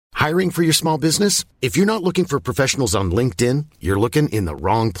Hiring for your small business? If you're not looking for professionals on LinkedIn, you're looking in the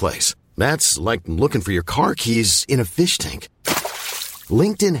wrong place. That's like looking for your car keys in a fish tank.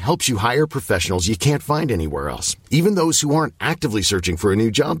 LinkedIn helps you hire professionals you can't find anywhere else, even those who aren't actively searching for a new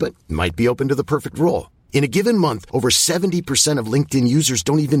job but might be open to the perfect role. In a given month, over 70% of LinkedIn users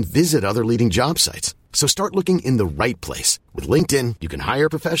don't even visit other leading job sites. So start looking in the right place. With LinkedIn, you can hire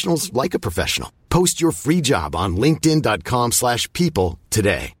professionals like a professional. Post your free job on linkedin.com/people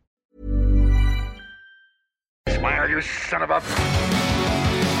today. Smile, you son of a...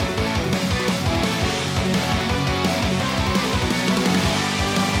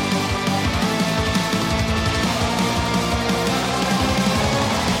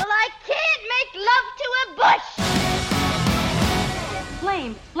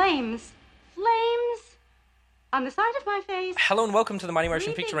 Flames on the side of my face. Hello and welcome to the Mighty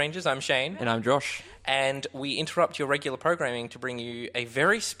Motion Picture Rangers. I'm Shane. And I'm Josh. And we interrupt your regular programming to bring you a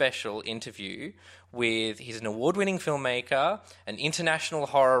very special interview with, he's an award-winning filmmaker, an international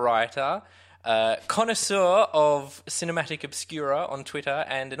horror writer, connoisseur of cinematic obscura on Twitter,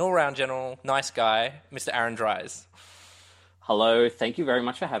 and an all-round general nice guy, Mr. Aaron Dries. Hello, thank you very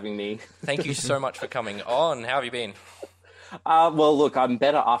much for having me. Thank you so much for coming on. How have you been? Well, look, I'm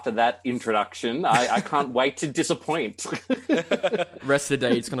better after that introduction. I can't wait to disappoint. Rest of the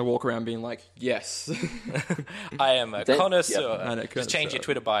day, it's going to walk around being like, yes. I am a connoisseur. Yeah. Just change your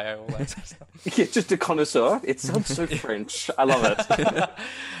Twitter bio, all that stuff. Yeah, just a connoisseur. It sounds so French. I love it.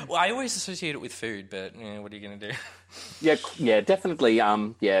 Well, I always associate it with food, but what are you going to do? Yeah, definitely.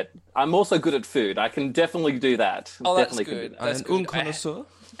 I'm also good at food. I can definitely do that. Oh, that's definitely good. I'm an connoisseur.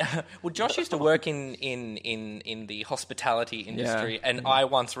 Well, Josh used to work in the hospitality industry, and I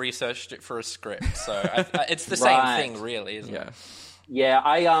once researched it for a script. So it's the same thing, really, isn't it? Yeah,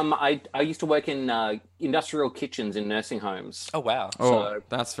 I used to work in industrial kitchens in nursing homes. Oh wow! So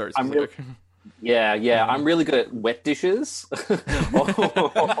that's very specific. I'm really good at wet dishes,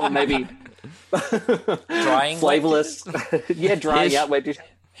 or maybe drying, flavorless. Drying out wet dishes.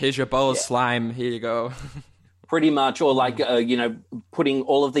 Here's your bowl of slime. Here you go. Pretty much, or like, putting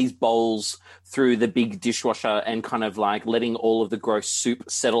all of these bowls through the big dishwasher and kind of like letting all of the gross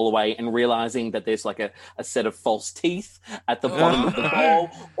soup settle away and realizing that there's like a set of false teeth at the bottom of the bowl.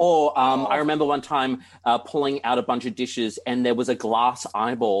 Or I remember one time pulling out a bunch of dishes and there was a glass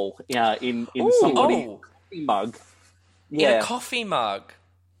eyeball in somebody's coffee mug. Yeah. In a coffee mug?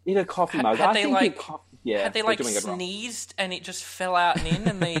 In a coffee mug. Had they sneezed and it just fell out and in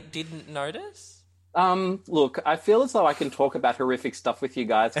and they didn't notice? Look, I feel as though I can talk about horrific stuff with you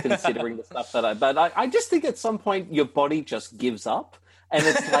guys, considering the stuff that I just think at some point your body just gives up, and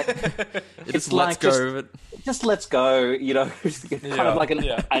it's like just lets go, kind of like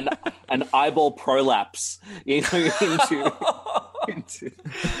an eyeball prolapse, into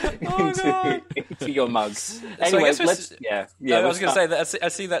your mug. Anyway, I was going to say that I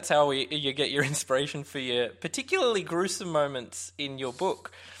see that's how you get your inspiration for your particularly gruesome moments in your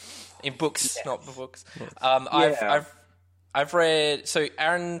book. In books, not the books. I've read. So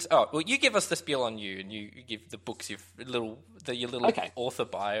Aaron's. Oh, well, you give us the spiel on you, and you give the books your little author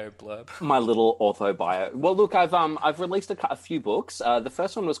bio blurb. My little author bio. Well, look, I've released a few books. The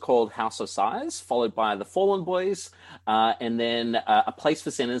first one was called House of Size, followed by The Fallen Boys, and then A Place for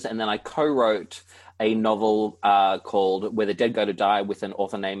Sinners, and then I co-wrote a novel called Where the Dead Go to Die with an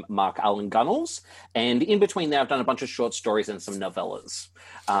author named Mark Allen Gunnels. And in between there, I've done a bunch of short stories and some novellas.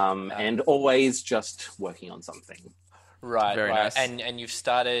 And always just working on something. Right, Very nice. And you've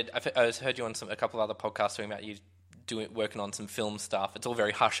started, I heard you on a couple of other podcasts talking about you working on some film stuff. It's all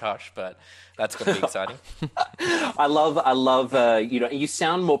very hush-hush, but that's going to be exciting. I love, you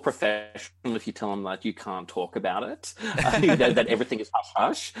sound more professional if you tell them that you can't talk about it, that everything is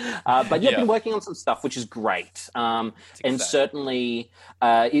hush-hush. But you've been working on some stuff, which is great. And certainly,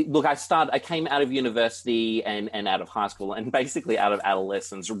 I came out of university and out of high school and basically out of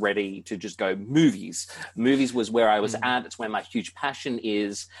adolescence ready to just go movies. Movies was where I was at. It's where my huge passion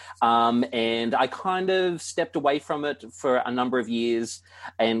is. And I kind of stepped away from it for a number of years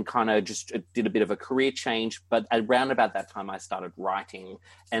and kind of just did a bit of a career change. But around about that time, I started writing,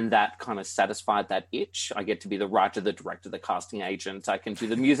 and that kind of satisfied that itch. I get to be the writer, the director, the casting agent. I can do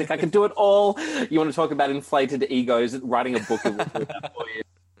the music. I can do it all. You want to talk about inflated egos, writing a book will do that for you.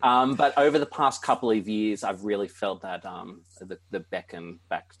 But over the past couple of years, I've really felt that the beckon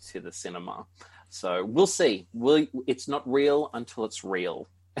back to the cinema. So we'll see. It's not real until it's real.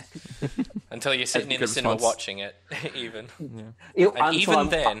 Until you're sitting in the good cinema response. watching it, even. And even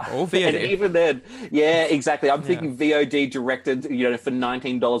then. Or VOD. And even then, yeah, exactly. I'm thinking VOD directed, for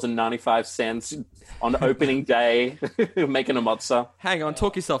 $19.95 on opening day, making a mozza. Hang on,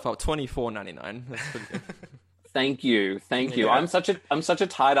 talk yourself up. $24.99. That's pretty good. Thank you. Yeah. I'm such a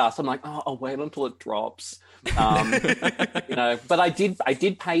tight ass. I'm like, I'll wait until it drops. But I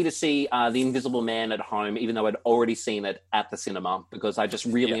did pay to see The Invisible Man at home, even though I'd already seen it at the cinema, because I just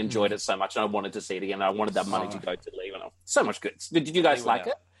really enjoyed it so much, and I wanted to see it again. I wanted that money to go to Lee. So much good. Did you guys like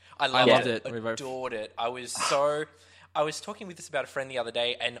it? I loved it. it. Adored it. I was talking with this about a friend the other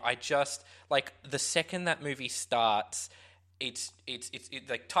day, and I just like the second that movie starts. It's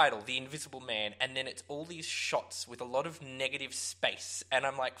like title, The Invisible Man, and then it's all these shots with a lot of negative space, and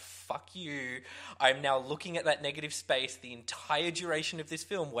I'm like, fuck you. I'm now looking at that negative space the entire duration of this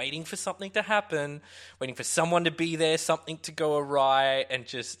film, waiting for something to happen, waiting for someone to be there, something to go awry, and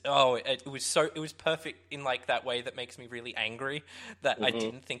just, it was perfect in like that way that makes me really angry that I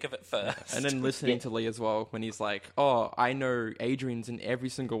didn't think of it first. And then listening to Lee as well, when he's like, I know Adrian's in every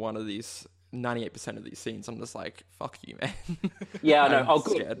single one of these 98% of these scenes. I'm just like, fuck you, man. Yeah, I know. I'm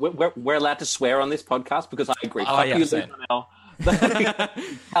Good. scared. We're allowed to swear on this podcast because I agree. Oh, Fuck yeah, you, same. Lee Cornell.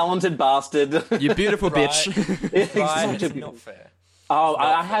 Talented bastard. You beautiful bitch. Right, it's not fair.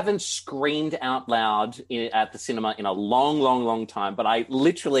 I haven't screamed out loud at the cinema in a long, long, long time. But I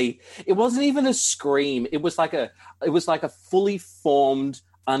literally, it wasn't even a scream. It was like a fully formed,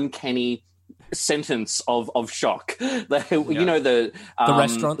 uncanny sentence of shock. The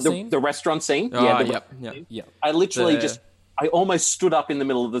restaurant scene? The restaurant scene. Yep. I literally I almost stood up in the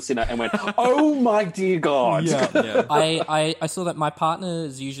middle of the cinema and went, "Oh my dear God!" Yeah. I saw that my partner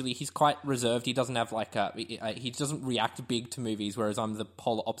is usually, he's quite reserved. He doesn't have he doesn't react big to movies, whereas I'm the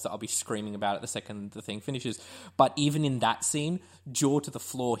polar opposite. I'll be screaming about it the second the thing finishes. But even in that scene, jaw to the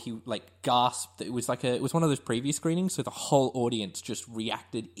floor, he like gasped. It was one of those preview screenings, so the whole audience just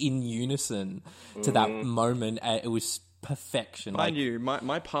reacted in unison to that moment. It was perfection. Mind you,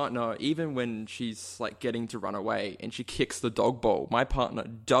 my partner, even when she's like getting to run away and she kicks the dog bowl, my partner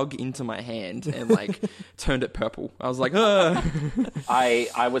dug into my hand and like turned it purple. I was like, ugh.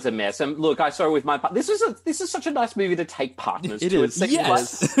 I was a mess. And look, I saw it with my partner. This is such a nice movie to take partners It to. is.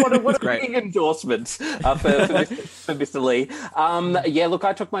 Yes. What a big endorsement for Mr. Lee. Look,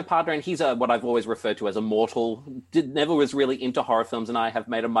 I took my partner, and he's what I've always referred to as a mortal. Never was really into horror films, and I have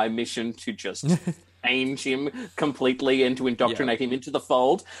made it my mission to just change him completely and to indoctrinate him into the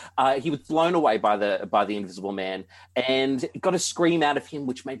fold. He was blown away by the Invisible Man, and got a scream out of him,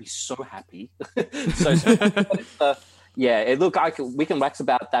 which made me so happy. We can wax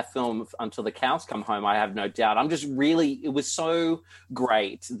about that film until the cows come home. I have no doubt. It was so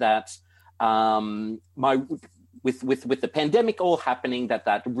great that with the pandemic all happening,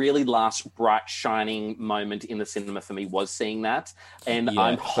 that really last bright shining moment in the cinema for me was seeing that, and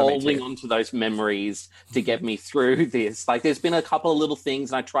I'm holding on to those memories to get me through this. Like, there's been a couple of little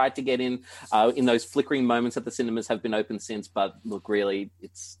things, and I tried to get in those flickering moments that the cinemas have been open since, but look, really,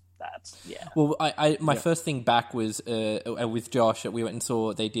 it's that. Yeah. Well, my first thing back was with Josh. We went and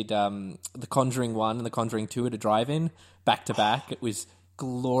saw, they did The Conjuring 1 and The Conjuring 2 at a drive-in back to back. It was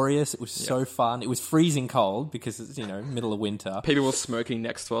glorious. It was so fun. It was freezing cold because it's middle of winter. People were smoking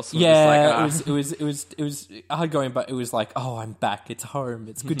next to us. It was hard going, but it was like, oh, I'm back. It's home.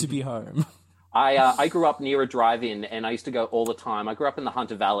 It's good to be home. I grew up near a drive-in, and I used to go all the time. I grew up in the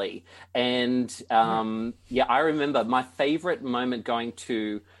Hunter Valley, and I remember my favorite moment going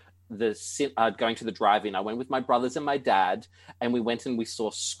to the drive-in. I went with my brothers and my dad, and we went and we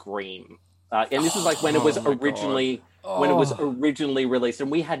saw Scream. And this was like when it was originally released, and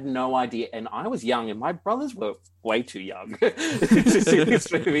we had no idea. And I was young, and my brothers were way too young to see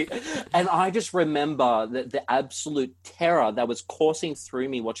this movie. And I just remember the absolute terror that was coursing through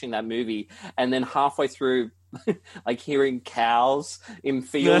me watching that movie. And then halfway through, like hearing cows in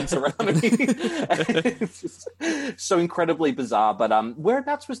fields around me. It's just so incredibly bizarre. But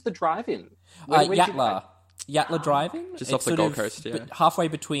whereabouts was the drive-in? Yatla Drive-In? Just off the Gold Coast, yeah. Halfway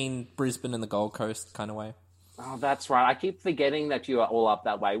between Brisbane and the Gold Coast kind of way. Oh, that's right. I keep forgetting that you are all up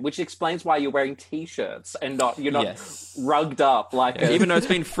that way, which explains why you're wearing T-shirts and you're not rugged up even though it's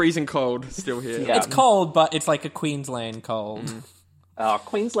been freezing cold still here. Yeah. It's cold, but it's like a Queensland cold.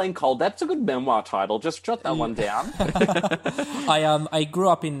 Queensland Cold. That's a good memoir title. Just jot that one down. I grew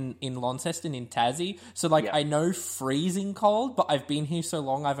up in Launceston in Tassie, so I know freezing cold, but I've been here so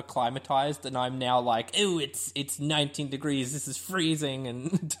long I've acclimatized, and I'm now like, ew, it's 19 degrees. This is freezing,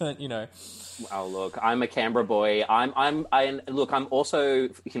 and Oh, look, I'm a Canberra boy. I'm also,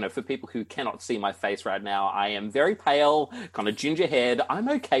 for people who cannot see my face right now, I am very pale, kind of ginger haired. I'm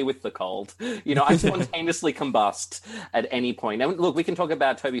okay with the cold. I spontaneously combust at any point. And look, we can talk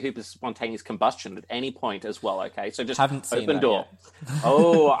about Toby Hooper's spontaneous combustion at any point as well, okay? So just open door.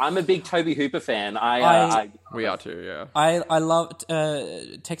 Oh, I'm a big Toby Hooper fan. We are too, yeah. I loved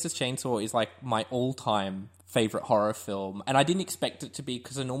Texas Chainsaw is like my all-time favorite horror film, and I didn't expect it to be,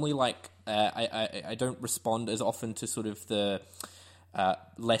 because I normally I don't respond as often to sort of the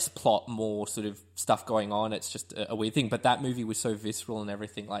less plot, more sort of stuff going on. It's just a weird thing, but that movie was so visceral and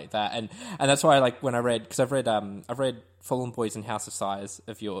everything like that, and that's why when I read, because I've read Fallen Boys and House of Size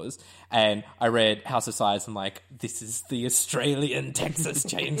of yours, and I read House of Size, and like, this is the Australian Texas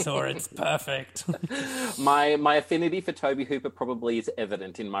Chainsaw. It's perfect. My affinity for Toby Hooper probably is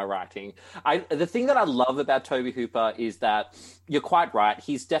evident in my writing. The thing that I love about Toby Hooper is that you're quite right.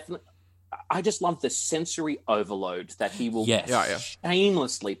 He's definitely. I just love the sensory overload that he will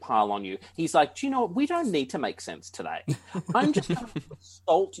shamelessly pile on you. He's like, do you know what? We don't need to make sense today. I'm just going to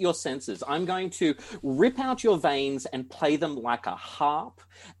assault your senses. I'm going to rip out your veins and play them like a harp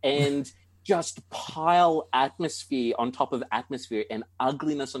and just pile atmosphere on top of atmosphere and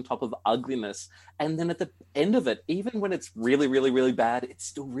ugliness on top of ugliness. And then at the end of it, even when it's really, really, really bad, it's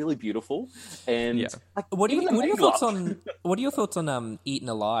still really beautiful. And what are your thoughts on Eaten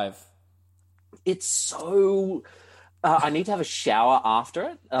Alive? It's so. I need to have a shower after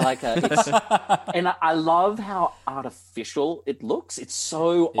it. And I love how artificial it looks. It's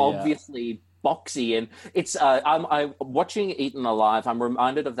so obviously boxy, and it's. I'm watching Eaten Alive. I'm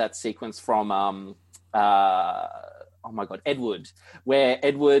reminded of that sequence from. Oh my God, Ed Wood, where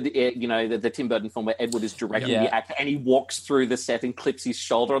Ed Wood, the Tim Burton film where Ed Wood is directing the actor, and he walks through the set and clips his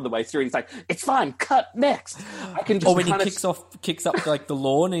shoulder on the way through, and he's like, "It's fine, cut next." I can just. Or when he kicks up like the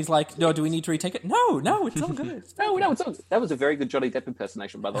lawn, and he's like, "No, do we need to retake it?" No, it's all good. No, it's all good. That was a very good Johnny Depp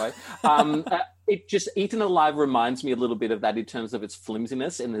impersonation, by the way. It just, Eaten Alive reminds me a little bit of that in terms of its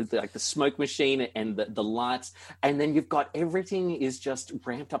flimsiness and the smoke machine and the lights, and then you've got everything is just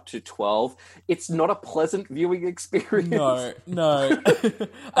ramped up to 12. It's not a pleasant viewing experience. No. I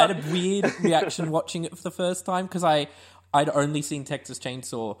had a weird reaction watching it for the first time, because I'd only seen Texas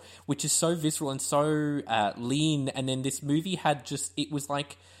Chainsaw, which is so visceral and so lean, and then this movie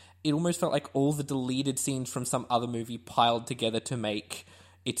it almost felt like all the deleted scenes from some other movie piled together to make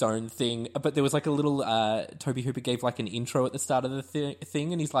its own thing. But there was like a little Toby Hooper gave like an intro at the start of the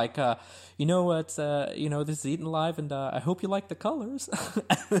thing, and he's like, this is Eaten Alive, and I hope you like the colors.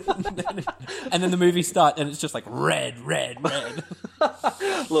 And then the movie starts, and it's just like red.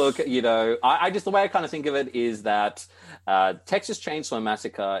 Look, I just, the way I kind of think of it is that Texas Chainsaw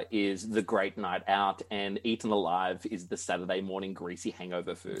Massacre is the great night out, and Eaten Alive is the Saturday morning greasy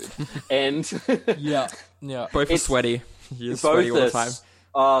hangover food. And yeah, both are sweaty. You're sweaty all the time.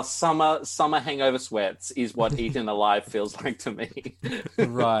 Summer hangover sweats is what Eaten Alive feels like to me.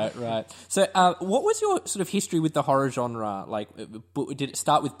 Right. So, what was your sort of history with the horror genre? Like, did it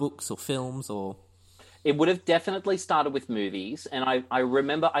start with books or films, or? It would have definitely started with movies, and I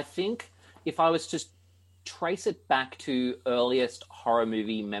remember. I think if I was to trace it back to earliest horror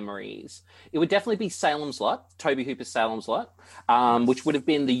movie memories, it would definitely be Salem's Lot, Toby Hooper's Salem's Lot, which would have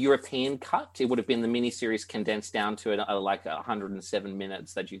been the European cut. It would have been the miniseries condensed down to like 107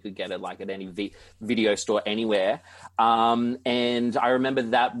 minutes that you could get at any video store anywhere. And I remember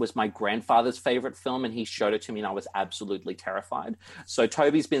that was my grandfather's favorite film, and he showed it to me, and I was absolutely terrified. So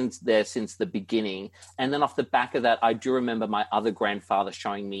Toby's been there since the beginning. And then off the back of that, I do remember my other grandfather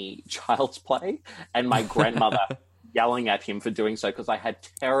showing me Child's Play, and my grandmother yelling at him for doing so, because I had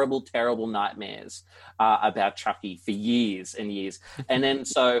terrible, terrible nightmares about Chucky for years and years. And then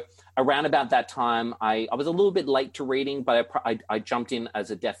so around about that time, I was a little bit late to reading, but I jumped in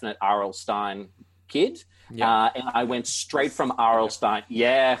as a definite R.L. Stein kid. Yeah. And I went straight from R.L. Stein.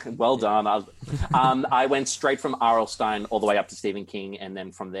 Yeah, well done. I went straight from R.L. Stein all the way up to Stephen King, and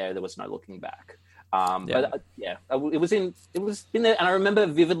then from there was no looking back. But it was in there, and I remember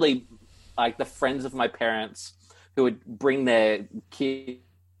vividly, like, the friends of my parents who would bring their kids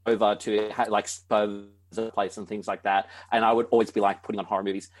over to like the place and things like that, and I would always be like putting on horror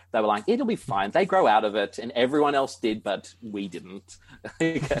movies. They were like, "It'll be fine. They grow out of it," and everyone else did, but we didn't.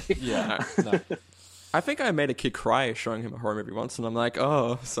 Okay. Yeah. No. I think I made a kid cry showing him a horror movie once, and I'm like,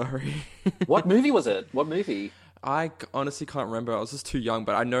 "Oh, sorry." What movie was it? What movie? honestly can't remember. I was just too young,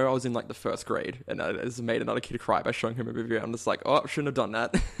 but I know I was in like the first grade, and I just made another kid cry by showing him a movie. I'm just like, oh, I shouldn't have done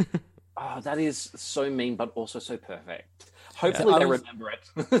that. Oh, that is so mean, but also so perfect. Hopefully they remember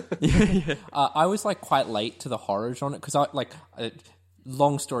it. I was like quite late to the horror genre because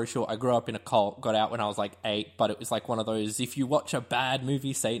long story short, I grew up in a cult, got out when I was like 8, but it was like one of those, if you watch a bad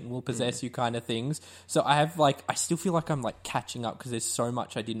movie, Satan will possess you kind of things. So I still feel like I'm like catching up because there's so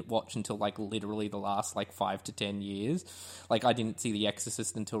much I didn't watch until like literally the last like 5 to 10 years. Like I didn't see The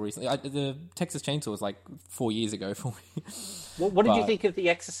Exorcist until recently. The Texas Chainsaw was like 4 years ago for me. What did you think of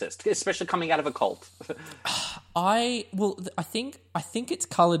The Exorcist, especially coming out of a cult? I think it's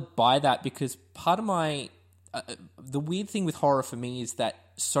coloured by that because part of my... the weird thing with horror for me is that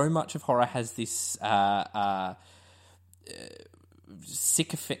so much of horror has this not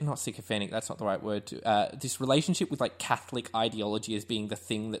sycophantic, that's not the right word, this relationship with like Catholic ideology as being the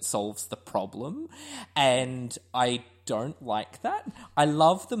thing that solves the problem, and I don't like that. I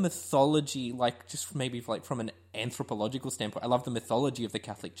love the mythology, like just maybe like from an anthropological standpoint, I love the mythology of the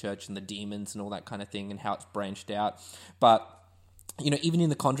Catholic Church and the demons and all that kind of thing and how it's branched out, but even in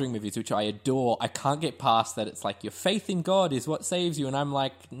the Conjuring movies, which I adore, I can't get past that it's like your faith in God is what saves you, and I'm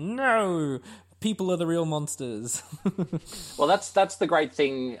like, no, people are the real monsters. Well, that's the great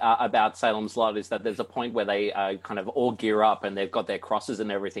thing about Salem's Lot is that there's a point where they kind of all gear up and they've got their crosses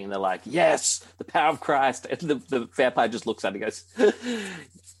and everything, and they're like, yes, the power of Christ. And the vampire just looks at it and goes,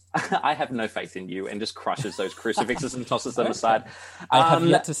 I have no faith in you, and just crushes those crucifixes and tosses them aside. I have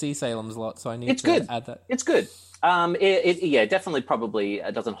yet to see Salem's Lot, so I need to add that. It's good. It definitely probably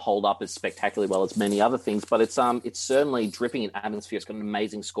doesn't hold up as spectacularly well as many other things, but it's certainly dripping in atmosphere. It's got an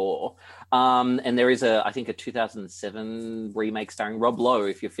amazing score. And there is I think a 2007 remake starring Rob Lowe,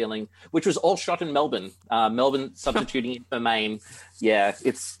 if you're feeling, which was all shot in Melbourne. Melbourne substituting it for Maine. Yeah,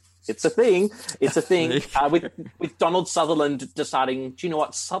 it's a thing. It's a thing. With Donald Sutherland deciding, do you know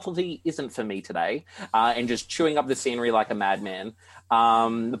what? Subtlety isn't for me today, and just chewing up the scenery like a madman.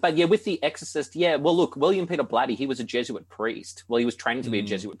 But yeah, with The Exorcist, well, look, William Peter Blatty, he was a Jesuit priest. Well, he was training to be a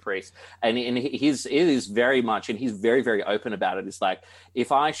Jesuit priest. And it is very much, and he's very, very open about it. It's like,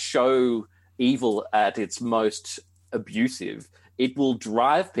 if I show evil at its most abusive, it will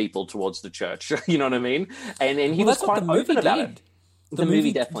drive people towards the church. You know what I mean? And he was quite open about it. The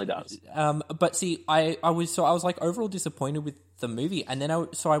movie definitely does. But see, I was like overall disappointed with the movie. And then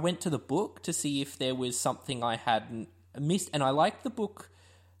I went to the book to see if there was something I hadn't missed, and I liked the book.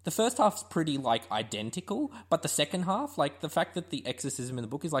 The first half's pretty like identical, but the second half, like the fact that the exorcism in the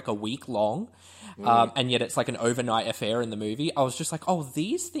book is like a week long, and yet it's like an overnight affair in the movie, I was just like, oh,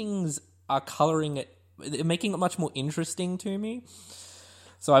 these things are colouring it, making it much more interesting to me.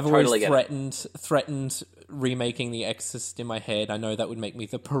 So I've always threatened remaking The Exorcist in my head. I know that would make me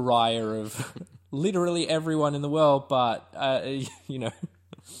the pariah of literally everyone in the world, but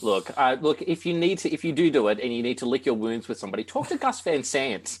Look, if you do it and you need to lick your wounds with somebody, talk to Gus Van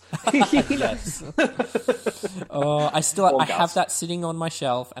Sant. Yes. I have that sitting on my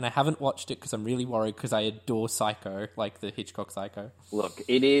shelf, and I haven't watched it because I'm really worried because I adore Psycho, like the Hitchcock Psycho. Look,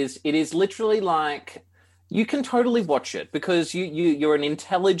 it is literally like, you can totally watch it because you're an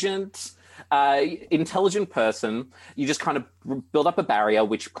intelligent person. You just kind of build up a barrier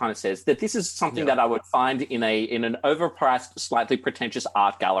which kind of says that this is something that I would find in an overpriced, slightly pretentious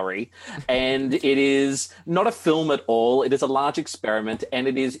art gallery, and it is not a film at all. It is a large experiment, and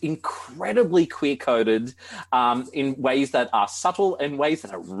it is incredibly queer-coded in ways that are subtle and ways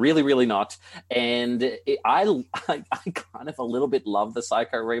that are really, really not. And I kind of a little bit love the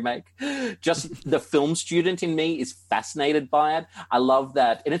Psycho remake. Just the film student in me is fascinated by it. I love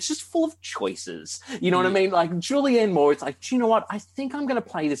that, and it's just full of choices. You know what I mean? Like Julianne Moore, it's like, do you know what? I think I'm going to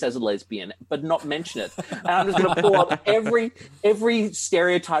play this as a lesbian, but not mention it. And I'm just going to pull up every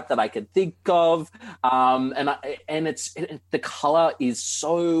stereotype that I could think of. The color is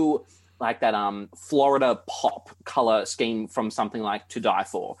so like that Florida pop color scheme from something like To Die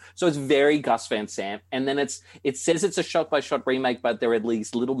For. So it's very Gus Van Sant. And then it says it's a shot-by-shot remake, but there are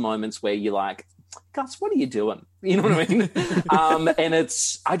these little moments where you're like, Gus, what are you doing? You know what I mean? And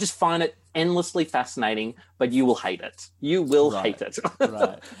I just find it endlessly fascinating, but you will hate it. You will hate it.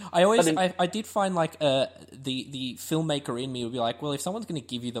 Right. I did find like the filmmaker in me would be like, well, if someone's going to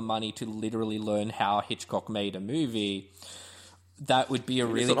give you the money to literally learn how Hitchcock made a movie, that would be a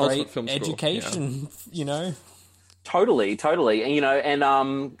really great education, you know? Totally.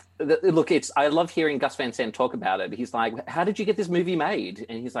 And, look, I love hearing Gus Van Sant talk about it. He's like, how did you get this movie made?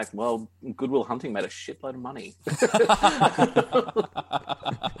 And he's like, well, Good Will Hunting made a shitload of money.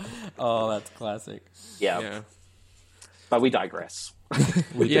 Oh, that's classic. Yeah. But we digress.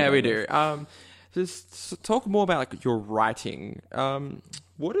 We do. Just talk more about like your writing.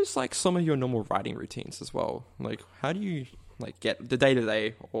 What is like some of your normal writing routines as well? Like, how do you like get the day to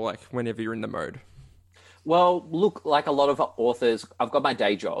day, or like whenever you're in the mode? Well, look, like a lot of authors, I've got my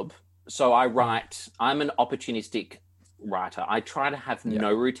day job. So I write, I'm an opportunistic writer. I try to have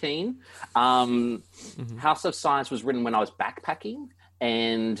no routine. House of Science was written when I was backpacking,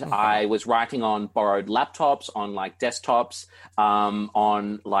 and I was writing on borrowed laptops, on like desktops,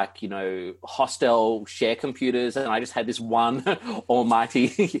 on like, you know, hostel share computers. And I just had this one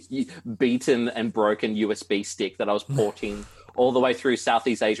almighty beaten and broken USB stick that I was porting all the way through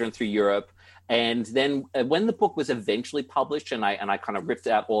Southeast Asia and through Europe. And then when the book was eventually published and I kind of ripped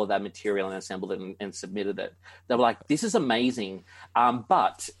out all of that material and assembled it and submitted it, they were like, this is amazing.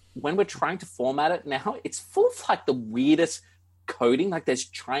 But when we're trying to format it now, it's full of like the weirdest coding. Like there's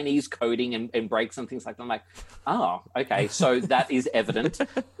Chinese coding and breaks and things like that. I'm like, oh, okay. So that is evident.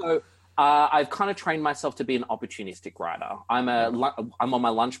 So I've kind of trained myself to be an opportunistic writer. I'm on my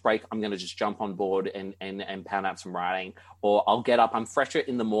lunch break. I'm going to just jump on board and pound out some writing, or I'll get up. I'm fresher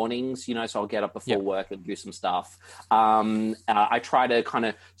in the mornings, you know, so I'll get up before work and do some stuff. I try to kind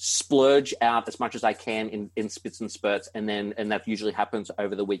of splurge out as much as I can in spits and spurts, and that usually happens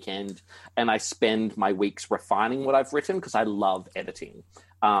over the weekend. And I spend my weeks refining what I've written because I love editing.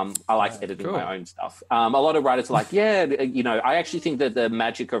 I like editing my own stuff. A lot of writers are like, you know, I actually think that the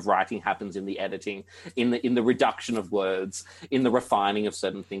magic of writing happens in the editing, in the reduction of words, in the refining of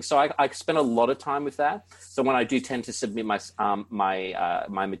certain things. So I spend a lot of time with that. So when I do tend to submit my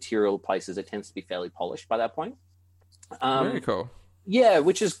material places, it tends to be fairly polished by that point. Very cool. Yeah,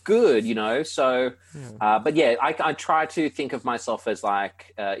 which is good, you know. So, but yeah, I try to think of myself as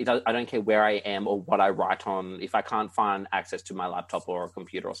like, I don't care where I am or what I write on. If I can't find access to my laptop or a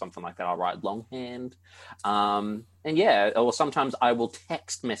computer or something like that, I'll write longhand. And yeah, or sometimes I will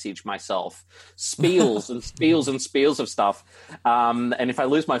text message myself spiels and spiels and spiels of stuff. And if I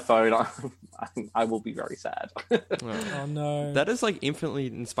lose my phone, I will be very sad. Oh no. That is like infinitely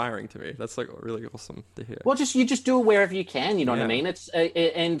inspiring to me. That's like really awesome to hear. Well, you just do it wherever you can, you know what I mean? It's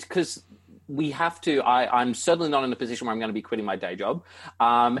and because we have to, I'm certainly not in a position where I'm going to be quitting my day job.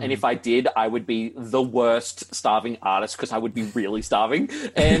 And if I did, I would be the worst starving artist because I would be really starving,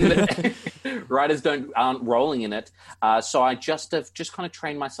 and writers aren't rolling in it. So I just have kind of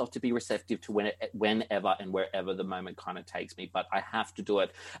trained myself to be receptive to whenever and wherever the moment kind of takes me, but I have to do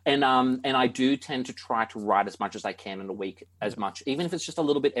it. And I do tend to try to write as much as I can in a week, as much, even if it's just a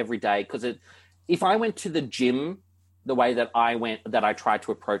little bit every day. Because if I went to the gym the way that I tried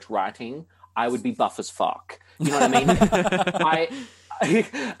to approach writing, I would be buff as fuck. You know what I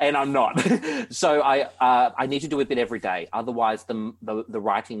mean? And I'm not. So I need to do a bit every day. Otherwise, the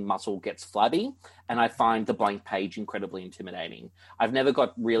writing muscle gets flabby, and I find the blank page incredibly intimidating. I've never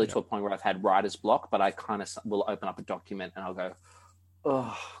got really to a point where I've had writer's block, but I kind of will open up a document and I'll go,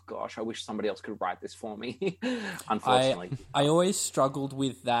 oh gosh, I wish somebody else could write this for me. Unfortunately, I always struggled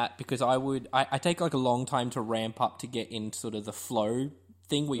with that because I take like a long time to ramp up to get in sort of the flow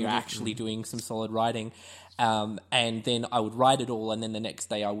thing where you're actually doing some solid writing, and then I would write it all, and then the next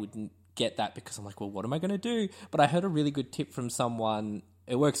day I wouldn't get that because I'm like, well, what am I going to do? But I heard a really good tip from someone.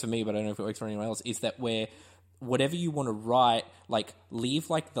 It works for me, but I don't know if it works for anyone else. Is that where whatever you want to write, like leave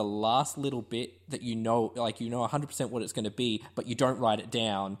like the last little bit that you know 100% what it's going to be, but you don't write it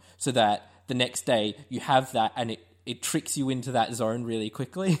down so that the next day you have that and it tricks you into that zone really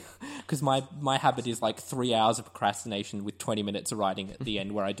quickly. Because my habit is like 3 hours of procrastination with 20 minutes of writing at the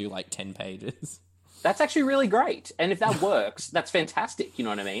end where I do like 10 pages. That's actually really great. And if that works, that's fantastic. You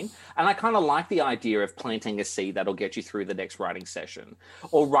know what I mean? And I kind of like the idea of planting a seed that'll get you through the next writing session.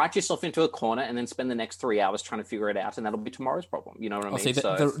 Or write yourself into a corner and then spend the next 3 hours trying to figure it out, and that'll be tomorrow's problem. You know what I mean? See,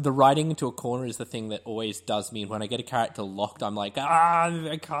 the writing into a corner is the thing that always does me. When I get a character locked, I'm like,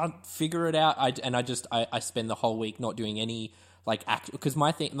 I can't figure it out. I spend the whole week not doing any like because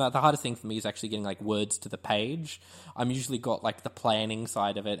the hardest thing for me is actually getting like words to the page. I'm usually got like the planning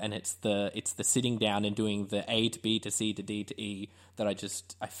side of it, and it's the sitting down and doing the A to B to C to D to E that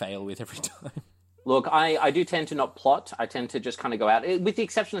I fail with every time. Look, I do tend to not plot. I tend to just kind of go out, with the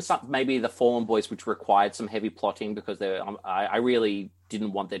exception of some, maybe the Fallen Boys, which required some heavy plotting because I really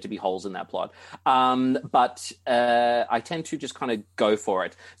didn't want there to be holes in that plot. But I tend to just kind of go for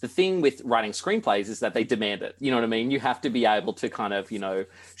it. The thing with writing screenplays is that they demand it. You know what I mean? You have to be able to kind of,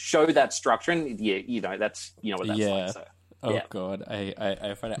 show that structure. And what that's like. So. Oh yeah. God,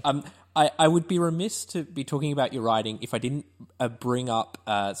 I find it. I would be remiss to be talking about your writing if I didn't bring up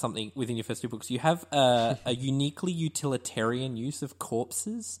something within your first two books. You have a uniquely utilitarian use of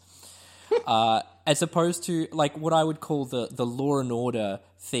corpses, as opposed to like what I would call the Law and Order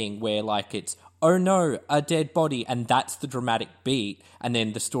thing, where like it's oh no, a dead body, and that's the dramatic beat, and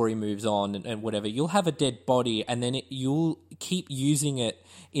then the story moves on and whatever. You'll have a dead body, and then you'll keep using it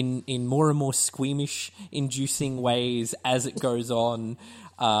in more and more squeamish-inducing ways as it goes on.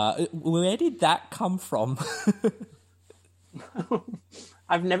 Where did that come from?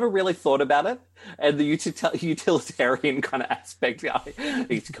 I've never really thought about it, and the utilitarian kind of aspect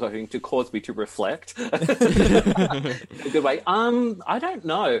is going to cause me to reflect in a good way. I don't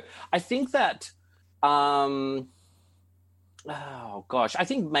know. I think that. Oh gosh, I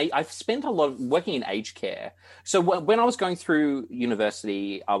think I've spent a lot working in aged care. So when I was going through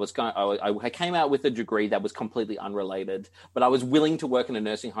university, I came out with a degree that was completely unrelated, but I was willing to work in a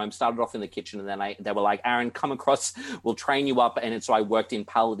nursing home. Started off in the kitchen, and then they were like, "Aaron, come across. We'll train you up." And so I worked in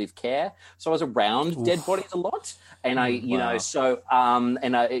palliative care. So I was around dead bodies a lot, and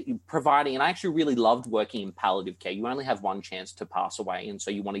providing. And I actually really loved working in palliative care. You only have one chance to pass away, and so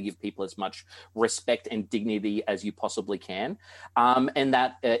you want to give people as much respect and dignity as you possibly can. And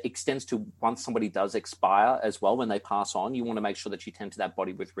that extends to once somebody does expire as well, when they pass on, you want to make sure that you tend to that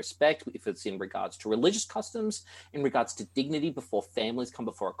body with respect, if it's in regards to religious customs, in regards to dignity before families come,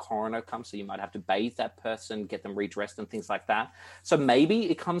 before a coroner comes. So you might have to bathe that person, get them redressed and things like that. So maybe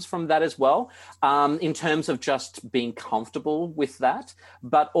it comes from that as well, in terms of just being comfortable with that.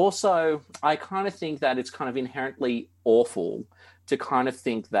 But also, I kind of think that it's kind of inherently awful to kind of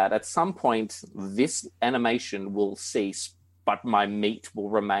think that at some point this animation will cease, but my meat will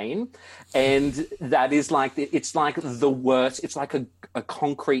remain. And that is like, it's like the worst. It's like a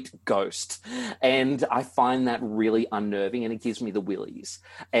concrete ghost. And I find that really unnerving, and it gives me the willies.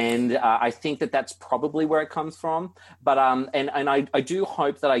 And I think that that's probably where it comes from. But, and I do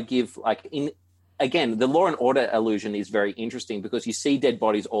hope that I give, like, again, the Law and Order illusion is very interesting because you see dead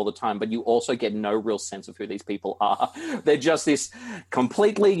bodies all the time, but you also get no real sense of who these people are. They're just this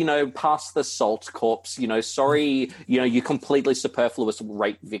completely, past the salt corpse, sorry, you completely superfluous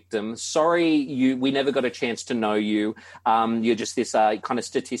rape victim. Sorry, we never got a chance to know you. You're just this kind of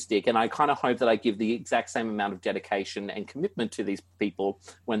statistic. And I kind of hope that I give the exact same amount of dedication and commitment to these people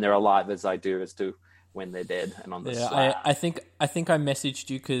when they're alive as I do as to when they're dead and on the slab. I think I messaged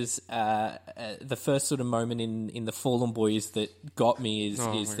you because the first sort of moment in the Fallen Boys that got me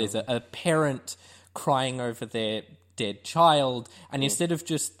is there's a parent crying over their dead child, and instead of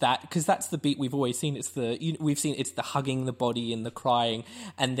just that, because that's the beat we've always seen, it's the hugging the body and the crying,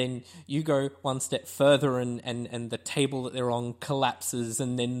 and then you go one step further and the table that they're on collapses,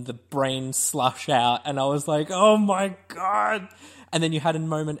 and then the brains slush out, and I was like, oh my god. And then you had a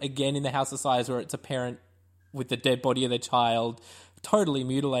moment again in the House of Size where it's a parent with the dead body of their child, totally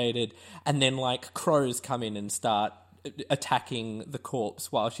mutilated, and then like crows come in and start attacking the corpse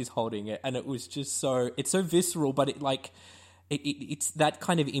while she's holding it, and it was just it's so visceral, but it's that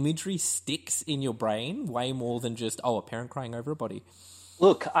kind of imagery sticks in your brain way more than just a parent crying over a body.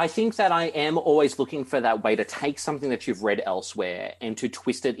 Look, I think that I am always looking for that way to take something that you've read elsewhere and to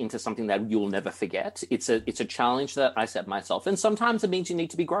twist it into something that you'll never forget. It's a challenge that I set myself, and sometimes it means you need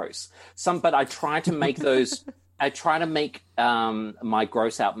to be gross. But I try to make those. I try to make my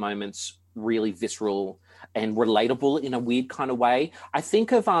gross out moments really visceral and relatable in a weird kind of way. I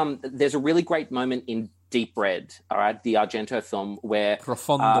think of there's a really great moment in Deep Red, all right, the Argento film, where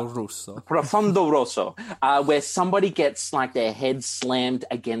Profondo Rosso, where somebody gets like their head slammed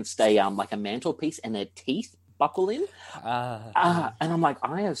against a mantelpiece and their teeth buckle in, and I'm like,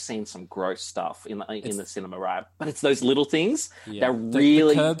 I have seen some gross stuff in the cinema, right? But it's those little things that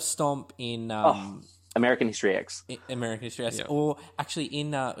really the curb stomp in American History X. American History X, or actually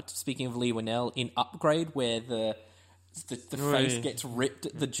in speaking of Lee Winnell, in Upgrade, where the face gets ripped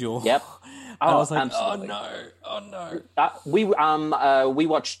at the jaw. Yep. I was like, absolutely. oh no. We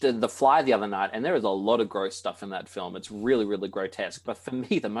watched The Fly the other night, and there is a lot of gross stuff in that film. It's really, really grotesque. But for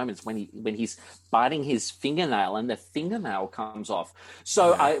me, the moments when he's biting his fingernail and the fingernail comes off.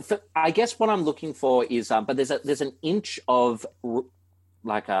 So I guess what I'm looking for is, but there's an inch of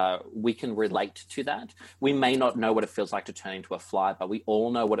we can relate to that. We may not know what it feels like to turn into a fly, but we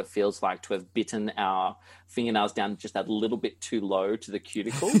all know what it feels like to have bitten our fingernails down just that little bit too low to the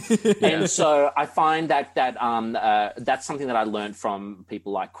cuticle. And so I find that that's something that I learned from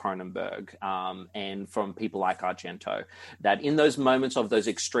people like Cronenberg and from people like Argento, that in those moments of those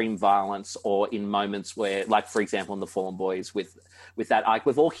extreme violence, or in moments where, like, for example, in The Fallen Boys, with that, like,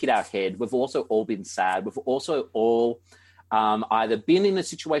 we've all hit our head. We've also all been sad. We've also all either been in a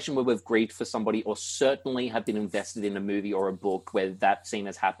situation where we've grieved for somebody, or certainly have been invested in a movie or a book where that scene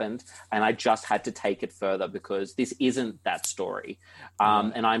has happened. And I just had to take it further because this isn't that story.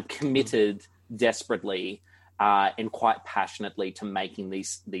 And I'm committed desperately and quite passionately to making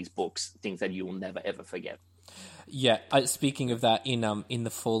these books things that you will never ever forget. Yeah, speaking of that, in the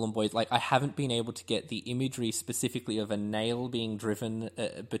Fallen Boys, like I haven't been able to get the imagery specifically of a nail being driven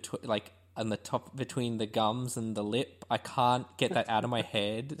between, like, on the top between the gums and the lip. I can't get that out of my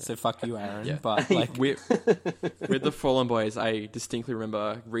head. So fuck you, Aaron. Yeah. But like, with the Fallen Boys, I distinctly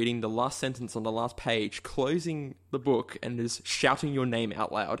remember reading the last sentence on the last page, closing the book, and just shouting your name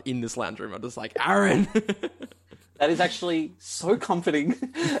out loud in this lounge room. I'm just like, Aaron. That is actually so comforting.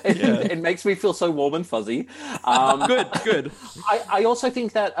 It makes me feel so warm and fuzzy. Good. I also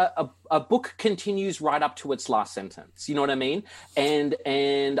think that a book continues right up to its last sentence. You know what I mean?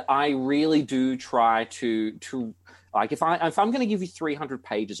 And I really do try to like, if I'm going to give you 300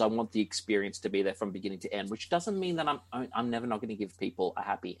 pages, I want the experience to be there from beginning to end, which doesn't mean that I'm never not going to give people a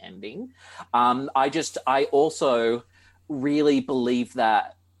happy ending. I also really believe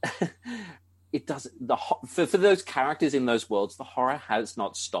that it doesn't, for those characters in those worlds, the horror has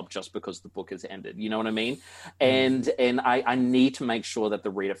not stopped just because the book has ended. You know what I mean? And I need to make sure that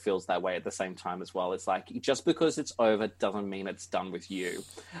the reader feels that way at the same time as well. It's like, just because it's over doesn't mean it's done with you.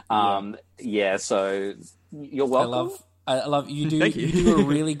 So you're welcome. I love you do. You do a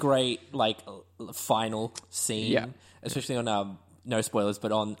really great like final scene, especially on no spoilers,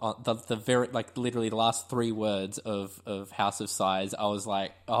 but on the very, like, literally the last 3 words of House of Sighs. I was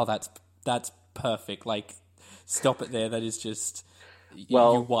like, oh, that's perfect. Like, stop it there. That is just, you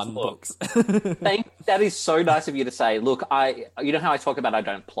won books. That is so nice of you to say. Look, you know how I talk about I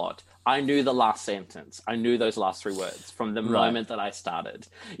don't plot. I knew the last sentence. I knew those last 3 words from the moment that I started.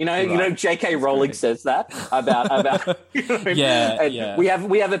 You know, J.K. Rowling says that about you know, yeah. We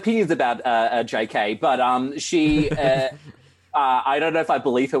have opinions about J.K., but she. I don't know if I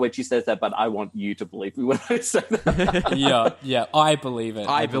believe her when she says that, but I want you to believe me when I say that. yeah, I believe it.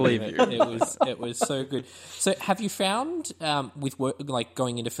 I believe you. It was so good. So, have you found with work, like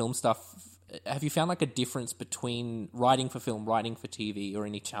going into film stuff, have you found like a difference between writing for film, writing for TV, or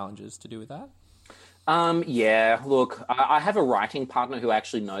any challenges to do with that? Look, I have a writing partner who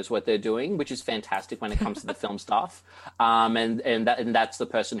actually knows what they're doing, which is fantastic when it comes to the film stuff. And that's the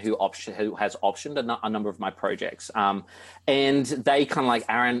person who has optioned a number of my projects. And they kind of like,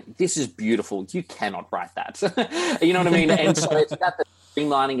 Aaron, this is beautiful. You cannot write that. You know what I mean? And so it's about the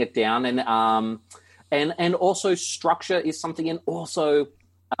streamlining it down, and also structure is something. And also,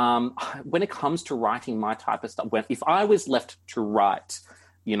 when it comes to writing my type of stuff, if I was left to write,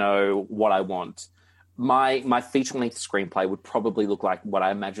 you know, what I want, my feature-length screenplay would probably look like what I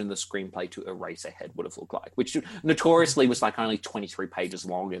imagine the screenplay to Eraserhead would have looked like, which notoriously was like only 23 pages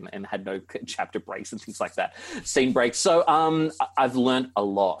long and had no chapter breaks and things like that, scene breaks. So I've learned a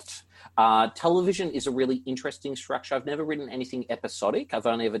lot. Television is a really interesting structure. I've never written anything episodic. I've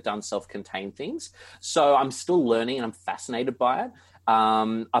only ever done self-contained things. So I'm still learning and I'm fascinated by it.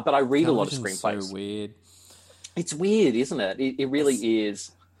 But I read a lot of screenplays. So weird. It's weird, isn't it? It really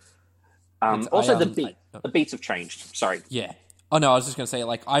is. The beats have changed. Sorry. Yeah. Oh no, I was just going to say,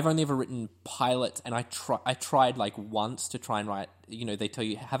 like, I've only ever written pilots, and I tried like once to try and write. You know, they tell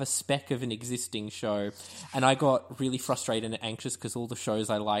you have a spec of an existing show, and I got really frustrated and anxious because all the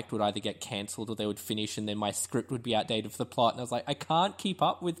shows I liked would either get cancelled or they would finish, and then my script would be outdated for the plot, and I was like, I can't keep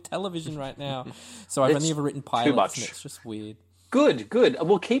up with television right now. So I've only ever written pilots, and it's just weird. Good.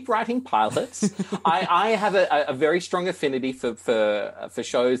 We'll keep writing pilots. I have a very strong affinity for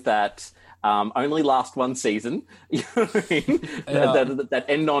shows that only last one season. You know what I mean? That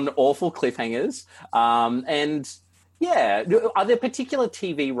end on awful cliffhangers. Are there particular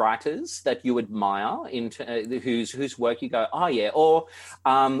TV writers that you admire whose work you go, oh yeah, or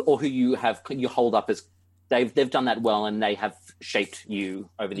who you hold up as they've done that well and they have shaped you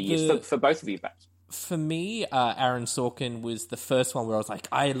over the years for both of you, perhaps? For me, Aaron Sorkin was the first one where I was like,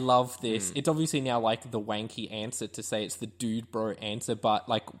 I love this. It's obviously now like the wanky answer to say it's the dude bro answer, but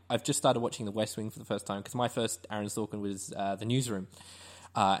like I've just started watching The West Wing for the first time because my first Aaron Sorkin was The Newsroom.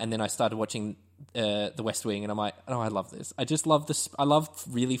 And then I started watching The West Wing and I'm like, oh, I love this. I just love this. I love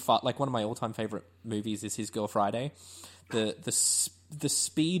really fun. Like one of my all-time favorite movies is His Girl Friday. The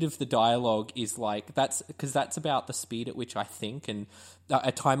speed of the dialogue is like, that's about the speed at which I think, and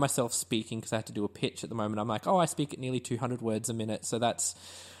I time myself speaking because I have to do a pitch at the moment. I'm like, I speak at nearly 200 words a minute, so that's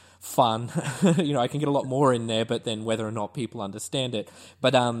fun. You know, I can get a lot more in there, but then whether or not people understand it.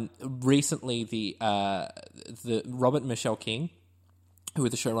 But recently, the Robert and Michelle King, who are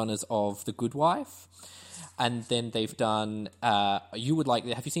the showrunners of The Good Wife, and then they've done. You would like?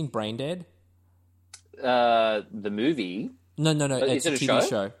 Have you seen Brain Dead? The movie. No. It's Is it a TV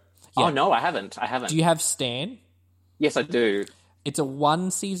show. Yeah. Oh no, I haven't. Do you have Stan? Yes, I do. It's a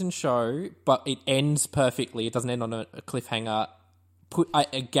 1-season show, but it ends perfectly. It doesn't end on a cliffhanger. I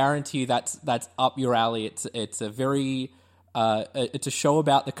guarantee you that's up your alley. It's a very it's a show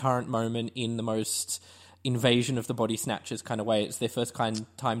about the current moment in the most Invasion of the Body Snatchers kind of way. It's their first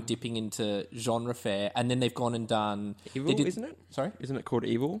time dipping into genre fare, and then they've gone and done Evil, isn't it? Sorry, isn't it called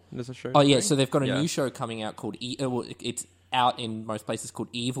Evil? There's a show. Oh yeah, so they've got a new show coming out called it's out in most places called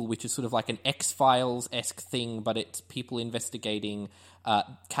Evil, which is sort of like an X-Files-esque thing, but it's people investigating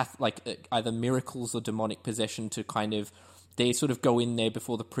either miracles or demonic possession to kind of. They sort of go in there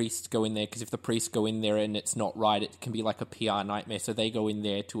before the priests go in there, because if the priests go in there and it's not right, it can be like a PR nightmare. So they go in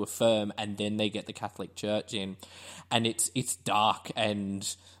there to affirm, and then they get the Catholic Church in. And it's dark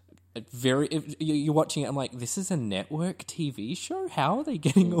and you're watching it, I'm like, this is a network TV show? How are they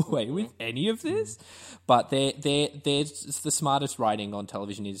getting away with any of this? But they're the smartest writing on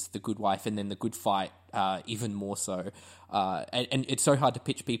television is The Good Wife, and then The Good Fight, even more so. And it's so hard to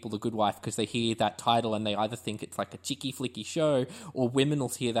pitch people The Good Wife because they hear that title and they either think it's like a chicky flicky show, or women will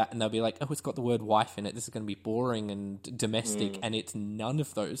hear that and they'll be like, oh, it's got the word wife in it, this is going to be boring and domestic. And it's none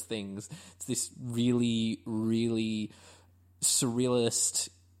of those things. It's this really, really surrealist.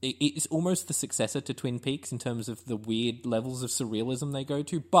 It's almost the successor to Twin Peaks in terms of the weird levels of surrealism they go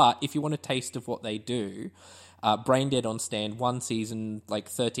to. But if you want a taste of what they do, Brain Dead on Stand, 1 season, like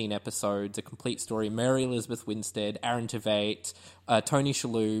 13 episodes, a complete story. Mary Elizabeth Winstead, Aaron Tveit, Tony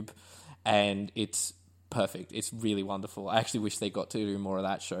Shalhoub, and it's perfect. It's really wonderful. I actually wish they got to do more of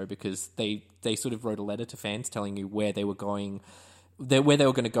that show, because they sort of wrote a letter to fans telling you where they were going. Where they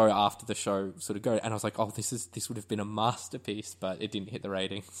were going to go after the show sort of go, and I was like, oh, this would have been a masterpiece, but it didn't hit the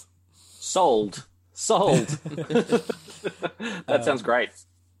ratings. Sold. That sounds great.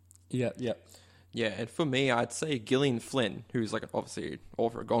 Yeah. Yeah, and for me, I'd say Gillian Flynn, who's like obviously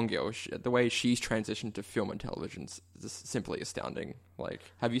author of Gone Girl, the way she's transitioned to film and television is simply astounding. Like,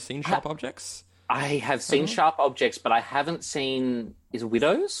 have you seen Sharp Objects? I have seen Sharp Objects, but I haven't seen... Is it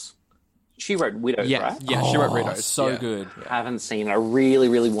Widows? She wrote Widows, right? Yeah, she wrote Widows. So good. I haven't seen it. I really,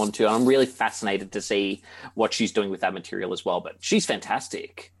 really want to. I'm really fascinated to see what she's doing with that material as well, but she's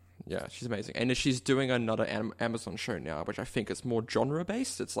fantastic. Yeah, she's amazing. And she's doing another Amazon show now, which I think is more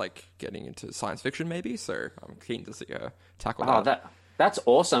genre-based. It's like getting into science fiction, maybe, so I'm keen to see her tackle that. That's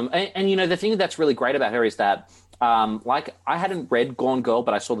awesome. And you know, the thing that's really great about her is that, like, I hadn't read Gone Girl,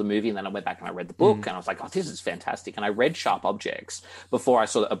 but I saw the movie, and then I went back and I read the book, and I was like, oh, this is fantastic. And I read Sharp Objects before I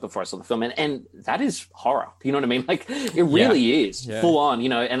saw the film, and that is horror. You know what I mean? Like, it really is full on. You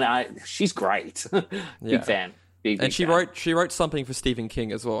know, and she's great. Big fan. Big she fan. wrote something for Stephen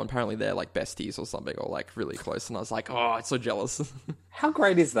King as well. And apparently they're like besties or something, or like really close. And I was like, oh, I'm so jealous. How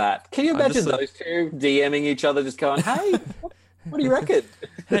great is that? Can you imagine those two DMing each other, just going, hey, what do you reckon?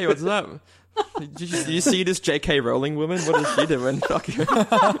 Hey, what's up? Did you see this J.K. Rowling woman? What is she doing? Fuck you.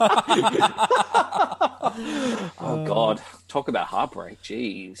 Oh, God. Talk about heartbreak.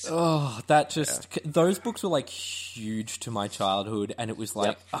 Jeez. Oh, those books were like huge to my childhood, and it was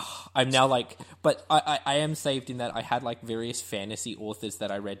like, I'm now like, but I am saved in that I had like various fantasy authors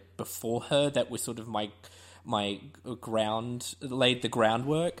that I read before her that were sort of my laid the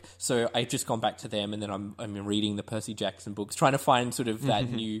groundwork. So I've just gone back to them, and then I'm reading the Percy Jackson books, trying to find sort of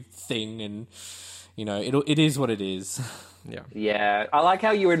that new thing, and you know, it is what it is. Yeah. I like how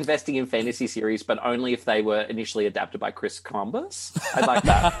you were investing in fantasy series, but only if they were initially adapted by Chris Columbus. I like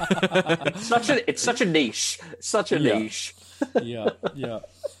that. It's such a niche. Such a niche. Yeah.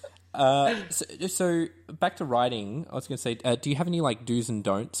 So back to writing, I was going to say, do you have any like do's and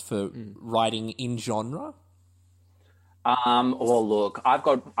don'ts for writing in genre? Well, look, I've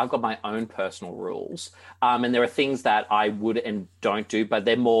got my own personal rules, and there are things that I would and don't do, but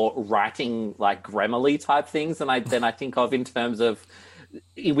they're more writing like Grammarly type things than I think of in terms of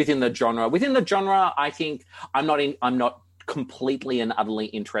within the genre. Within the genre, I think I'm not completely and utterly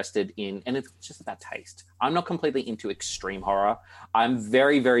interested in, and it's just about taste. I'm not completely into extreme horror. I'm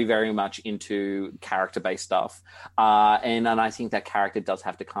very, very, very much into character-based stuff. And I think that character does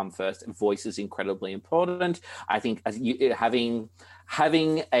have to come first. Voice is incredibly important. I think having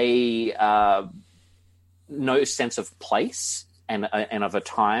a no sense of place and of a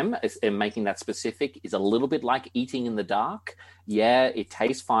time and making that specific is a little bit like eating in the dark. Yeah, it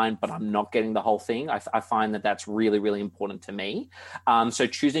tastes fine, but I'm not getting the whole thing. I find that that's really, really important to me. So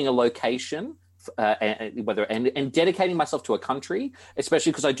choosing a location, and dedicating myself to a country,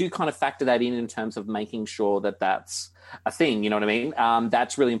 especially because I do kind of factor that in terms of making sure that that's a thing. You know what I mean?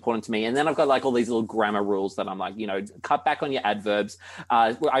 That's really important to me. And then I've got like all these little grammar rules that I'm like, you know, cut back on your adverbs.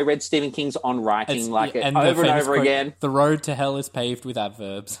 I read Stephen King's On Writing over and over again. The road to hell is paved with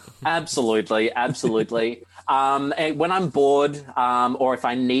adverbs. Absolutely. And when I'm bored, or if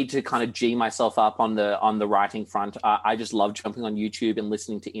I need to kind of G myself up on the writing front, I just love jumping on YouTube and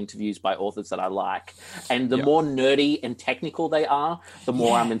listening to interviews by authors that I like. And the more nerdy and technical they are, the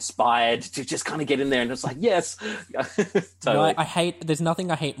more I'm inspired to just kind of get in there and it's like, yes. Totally. No, there's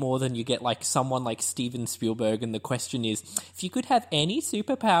nothing I hate more than you get like someone like Steven Spielberg and the question is, if you could have any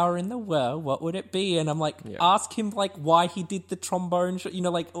superpower in the world, what would it be? And I'm like, ask him like why he did the trombone, you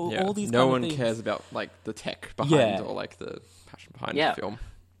know, like all these no kind one of things. cares about like the tech behind or like the passion behind the film.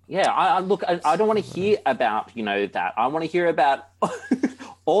 Yeah, I don't want to hear about, you know, that. I want to hear about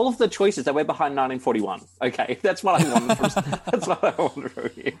all of the choices that were behind 1941. Okay, that's what I want from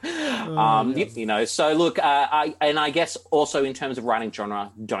you. You know, so look, I guess also in terms of writing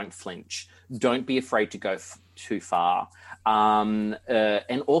genre, don't flinch. Don't be afraid to go too far. And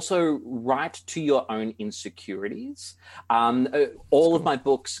also write to your own insecurities. All of my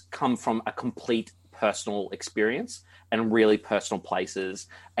books come from a complete personal experience and really personal places.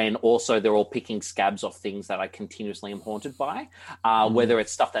 And also they're all picking scabs off things that I continuously am haunted by, whether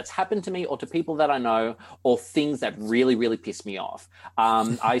it's stuff that's happened to me or to people that I know, or things that really, really piss me off.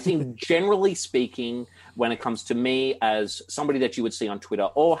 I think generally speaking, when it comes to me as somebody that you would see on Twitter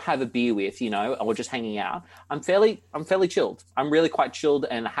or have a beer with, you know, or just hanging out, I'm fairly chilled. I'm really quite chilled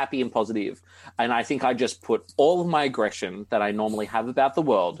and happy and positive. And I think I just put all of my aggression that I normally have about the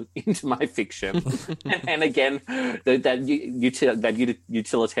world into my fiction. and again, that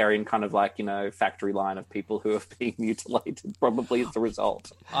utilitarian kind of like, you know, factory line of people who are being mutilated probably is the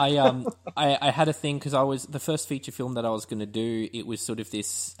result. I had a thing because the first feature film that I was going to do, it was sort of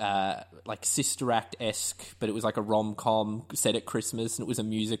this like Sister Act-esque, but it was like a rom-com set at Christmas and it was a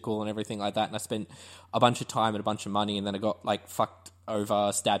musical and everything like that. And I spent a bunch of time and a bunch of money and then I got like fucked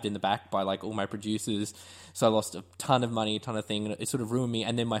over, stabbed in the back by like all my producers. So I lost a ton of money, a ton of thing, and it sort of ruined me.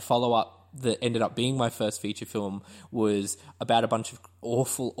 And then my follow-up that ended up being my first feature film was about a bunch of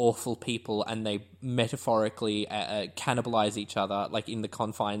awful people, and they metaphorically cannibalize each other, like in the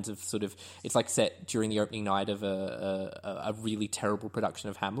confines of sort of, it's like set during the opening night of a really terrible production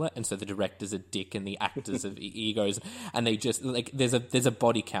of Hamlet, and so the director's a dick and the actors are egos, and they just like there's a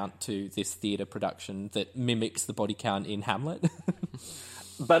body count to this theatre production that mimics the body count in Hamlet.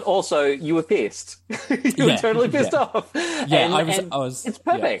 But also, you were pissed. You were totally pissed off. Yeah, I was. It's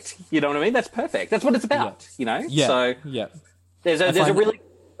perfect. Yeah. You know what I mean? That's perfect. That's what it's about. You know. Yeah. So there's a really.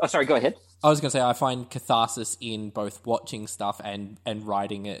 Oh, sorry. Go ahead. I was going to say I find catharsis in both watching stuff and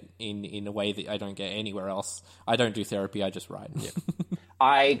writing it in a way that I don't get anywhere else. I don't do therapy. I just write. Yeah.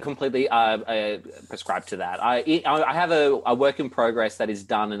 I completely prescribe to that. I have a work in progress that is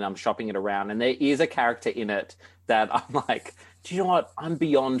done, and I'm shopping it around, and there is a character in it that I'm like, do you know what? I'm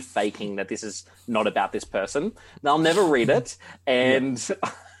beyond faking that this is not about this person. They'll never read it, and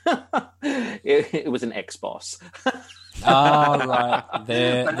it was an ex-boss. Right.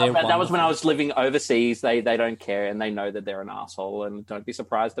 That was when I was living overseas. They don't care, and they know that they're an asshole, and don't be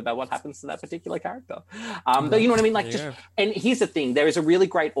surprised about what happens to that particular character. But you know what I mean? Like, and here's the thing: there is a really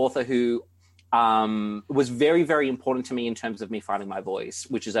great author who was very, very important to me in terms of me finding my voice,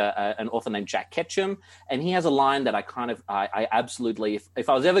 which is an author named Jack Ketchum. And he has a line that I absolutely, if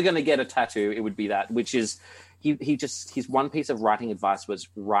I was ever going to get a tattoo, it would be that, which is his one piece of writing advice was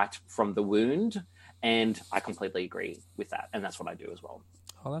write from the wound. And I completely agree with that. And that's what I do as well.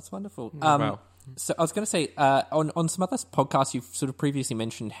 Oh, that's wonderful. Wow. So I was going to say, on some other podcasts, you've sort of previously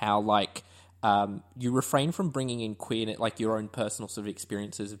mentioned how like, you refrain from bringing in queer, like your own personal sort of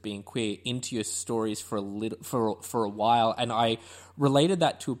experiences of being queer, into your stories for a while, and I related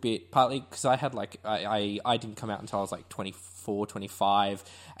that to a bit partly because I had like I didn't come out until I was like 24, 25,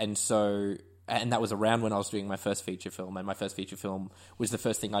 and that was around when I was doing my first feature film, and my first feature film was the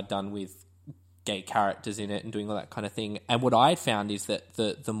first thing I'd done with gay characters in it and doing all that kind of thing. And what I found is that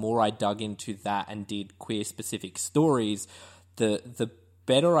the more I dug into that and did queer specific stories, the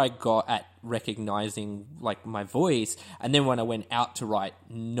better I got at recognizing like my voice. And then when I went out to write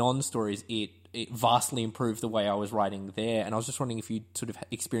non-stories, it vastly improved the way I was writing there. And I was just wondering if you sort of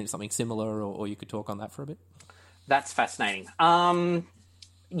experienced something similar, or you could talk on that for a bit. That's fascinating.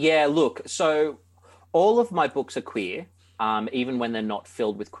 Yeah, look, so all of my books are queer. Even when they're not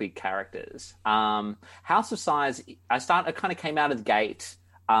filled with queer characters. House of Size, I kind of came out of the gate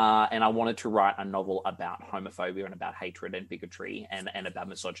and I wanted to write a novel about homophobia and about hatred and bigotry and about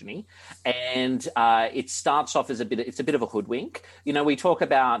misogyny. And it starts off as it's a bit of a hoodwink. You know, we talk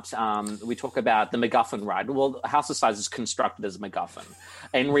about the MacGuffin, right? Well, House of Size is constructed as a MacGuffin,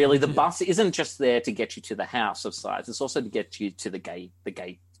 and really the bus isn't just there to get you to the House of Size; it's also to get you to the gay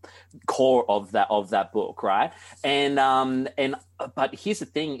core of that book, right? But here's the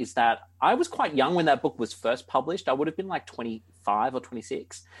thing: is that I was quite young when that book was first published. I would have been like 25 or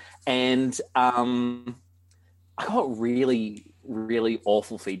 26, and I got really, really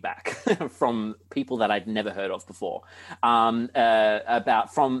awful feedback from people that I'd never heard of before,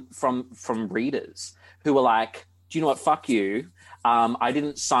 about from readers who were like, "Do you know what? Fuck you. I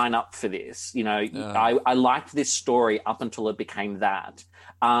didn't sign up for this. You know, I liked this story up until it became that."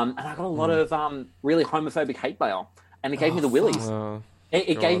 And I got a lot of really homophobic hate mail, and it gave me the willies.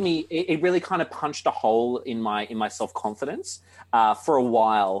 It gave me. It really kind of punched a hole in my self-confidence for a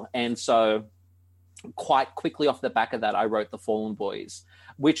while, and so quite quickly off the back of that, I wrote The Fallen Boys,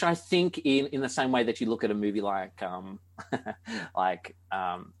 which I think in the same way that you look at a movie like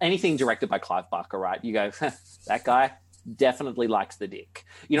anything directed by Clive Barker, right? You go, that guy definitely likes the dick.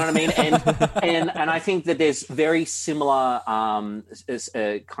 You know what I mean? And I think that there's very similar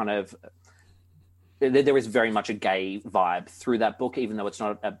there is very much a gay vibe through that book, even though it's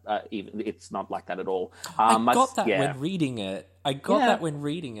not it's not like that at all. I got that when reading it.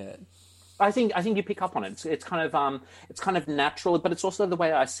 I think you pick up on it. It's kind of natural, but it's also the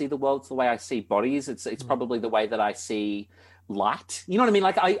way I see the world. It's the way I see bodies. It's probably the way that I see light. You know what I mean?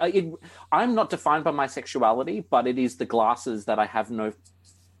 Like I'm not defined by my sexuality, but it is the glasses that I have no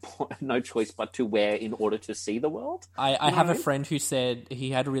choice but to wear in order to see the world. I have a friend who said he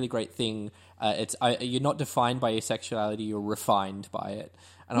had a really great thing. You're not defined by your sexuality, you're refined by it.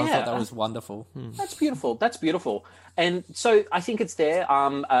 And I thought that was wonderful. That's beautiful. And so I think it's there.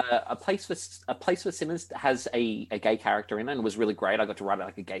 A Place for Sinners has a gay character in it, and it was really great. I got to write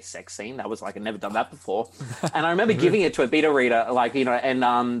like a gay sex scene. That was like I'd never done that before. And I remember giving it to a beta reader, like, you know,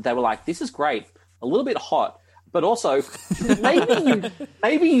 and they were like, "This is great, a little bit hot, but also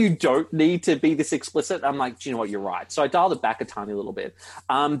maybe you don't need to be this explicit." I'm like, "Do you know what? You're right." So I dialed it back a tiny little bit.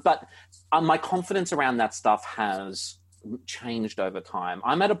 But my confidence around that stuff has changed over time.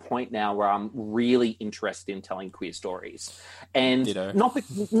 I'm at a point now where I'm really interested in telling queer stories, and you know what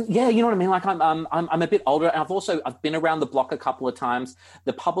I mean. Like I'm a bit older, and I've been around the block a couple of times.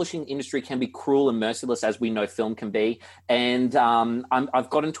 The publishing industry can be cruel and merciless, as we know film can be, and I've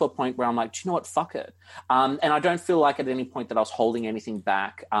gotten to a point where I'm like, do you know what? Fuck it. And I don't feel like at any point that I was holding anything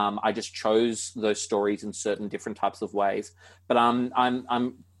back. I just chose those stories in certain different types of ways. But and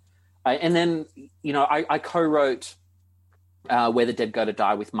then you know I co-wrote Where the Dead Go to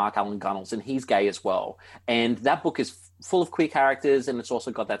Die with Mark Allen Gunnels, and he's gay as well. And that book is full of queer characters, and it's also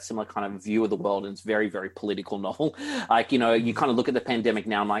got that similar kind of view of the world, and it's very, very political novel. Like, you know, you kind of look at the pandemic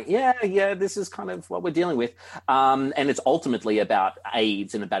now, I'm like, yeah, this is kind of what we're dealing with. And it's ultimately about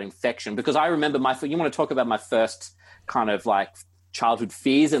AIDS and about infection, because I remember you want to talk about my first kind of like childhood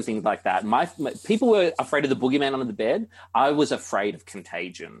fears and things like that. My people were afraid of the boogeyman under the bed. I was afraid of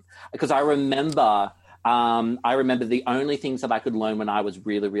contagion, because I remember the only things that I could learn when I was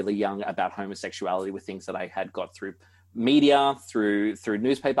really, really young about homosexuality were things that I had got through media, through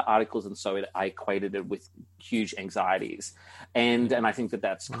newspaper articles, and so I equated it with huge anxieties. And I think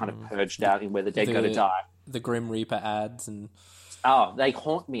that's kind of purged out in Where the Dead Go to Die. The Grim Reaper ads and... Oh, they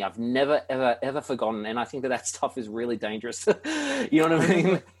haunt me. I've never, ever, ever forgotten. And I think that stuff is really dangerous. You know what I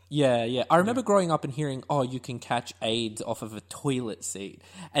mean? Yeah. I remember growing up and hearing, "Oh, you can catch AIDS off of a toilet seat."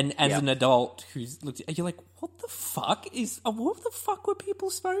 And as an adult who's looked, you're like, "What the fuck were people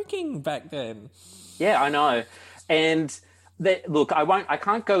smoking back then?" Yeah, I know. And look, I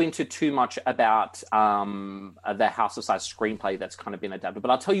can't go into too much about the House of Size screenplay that's kind of been adapted, but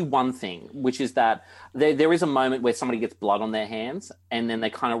I'll tell you one thing, which is that there is a moment where somebody gets blood on their hands, and then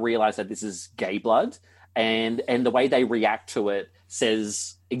they kind of realize that this is gay blood, and the way they react to it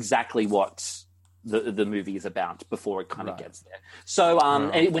says exactly what the movie is about before it kind of gets there. So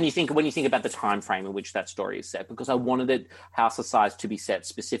and when you think about the time frame in which that story is set, because I wanted House of Size to be set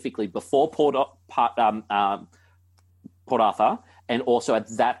specifically before Port Arthur, and also at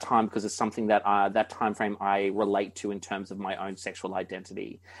that time, because it's something that that time frame I relate to in terms of my own sexual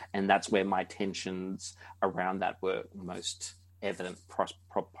identity, and that's where my tensions around that were most evident,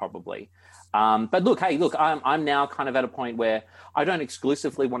 probably. But look, I'm now kind of at a point where I don't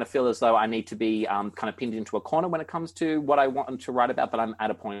exclusively want to feel as though I need to be kind of pinned into a corner when it comes to what I want to write about, but I'm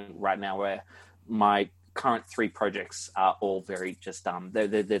at a point right now where my current 3 projects are all very just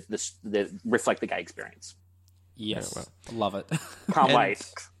they reflect the gay experience. Yes, Yeah, love it. Can't And-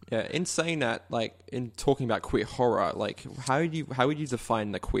 wait. Yeah, in saying that, like in talking about queer horror, like how would you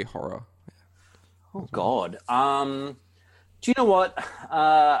define the queer horror? Oh God. Do you know what?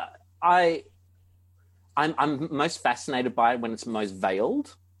 I'm most fascinated by it when it's most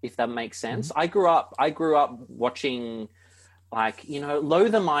veiled, if that makes sense. I grew up watching, like,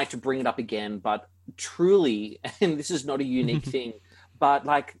 loath am I to bring it up again, but truly, and this is not a unique thing, but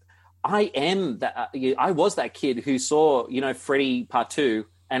like I was that kid who saw, Freddy Part 2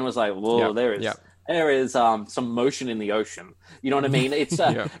 and was like, whoa, Yeah, there is. yeah. There is some motion in the ocean. You know what I mean? It's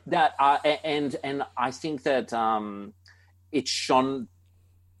Yeah. that, and I think that it shone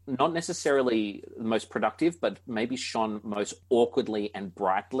not necessarily the most productive, but maybe shone most awkwardly and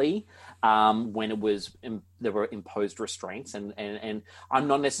brightly when it was there were imposed restraints. And I'm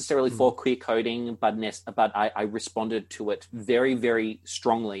not necessarily for queer coding, but I responded to it very, very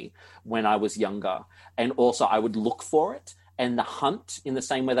strongly when I was younger. And also I would look for it. And the hunt, in the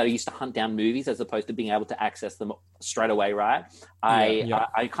same way that I used to hunt down movies as opposed to being able to access them straight away, right?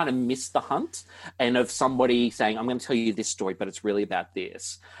 I kind of missed the hunt, and of somebody saying, I'm going to tell you this story, but it's really about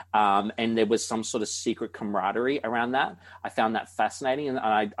this. And there was some sort of secret camaraderie around that. I found that fascinating, and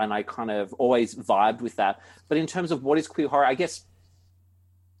I kind of always vibed with that. But in terms of what is queer horror, I guess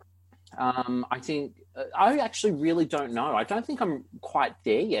I think I actually really don't know. I don't think I'm quite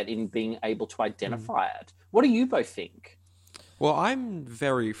there yet in being able to identify it. What do you both think? Well, I'm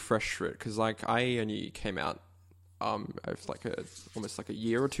very fresh for it because, like, I only came out almost like a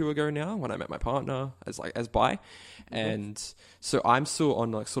year or two ago now when I met my partner as bi, and so I'm still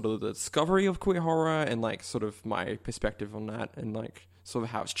on like sort of the discovery of queer horror and like sort of my perspective on that and like sort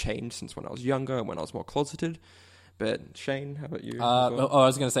of how it's changed since when I was younger and when I was more closeted. But Shane, how about you? I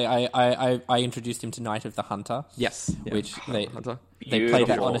was going to say I introduced him to Night of the Hunter. Yes, yeah. Which they Hunter. they played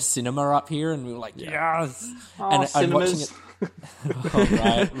that on a cinema up here, and we were like, yes. Oh, and I'm watching cinemas. it.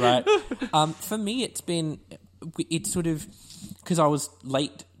 Oh, right. For me, it's sort of because I was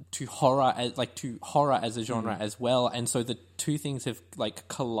late to horror as a genre as well, and so the two things have like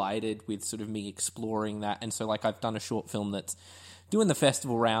collided with sort of me exploring that, and so like I've done a short film that's doing the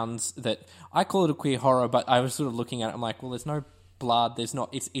festival rounds that I call it a queer horror, but I was sort of looking at it, I'm like, well, there's no blood,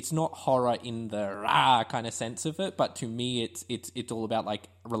 it's not horror in the rah kind of sense of it, but to me it's all about like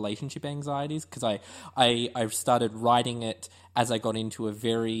relationship anxieties, because I started writing it as I got into a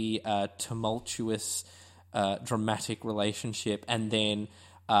very tumultuous dramatic relationship, and then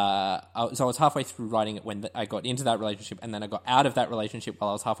so I was halfway through writing it when I got into that relationship, and then I got out of that relationship while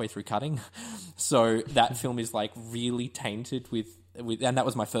I was halfway through cutting. So that film is like really tainted with and that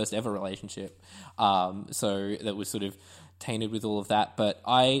was my first ever relationship. So that was sort of tainted with all of that. But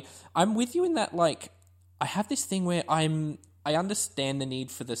I'm with you in that, like, I have this thing where I understand the need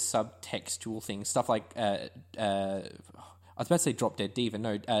for the subtextual things, stuff like I was about to say Drop Dead Diva,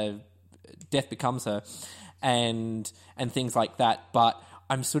 no, Death Becomes Her, and things like that. But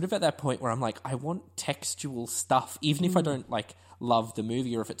I'm sort of at that point where I'm like, I want textual stuff, even if I don't like love the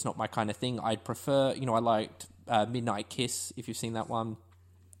movie or if it's not my kind of thing. I'd prefer, I liked Midnight Kiss, if you've seen that one.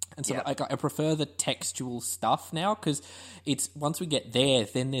 And so I prefer the textual stuff now, because it's once we get there,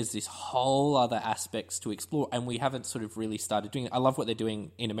 then there's this whole other aspects to explore, and we haven't sort of really started doing it. I love what they're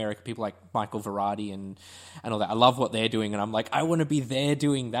doing in America, people like Michael Verratti and all that. I love what they're doing, and I'm like, I want to be there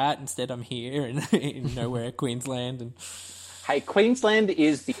doing that. Instead, I'm here in nowhere, Queensland. And Hey, Queensland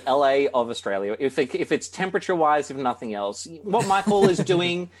is the LA of Australia. If it's temperature-wise, if nothing else, what Michael is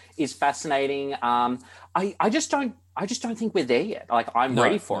doing is fascinating. I just don't think we're there yet. Like, I'm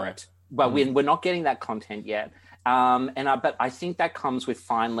ready for it, but we're not getting that content yet. But I think that comes with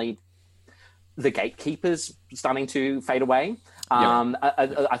finally the gatekeepers starting to fade away.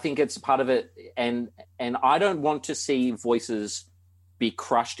 I think it's part of it, and I don't want to see voices be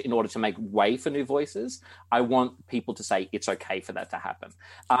crushed in order to make way for new voices. I want people to say it's okay for that to happen.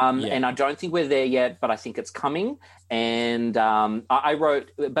 And I don't think we're there yet, but I think it's coming. And I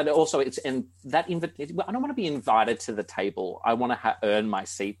wrote, but also it's, and that I don't want to be invited to the table. I want to earn my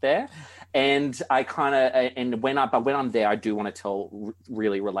seat there. And I kind of, when I'm there, I do want to tell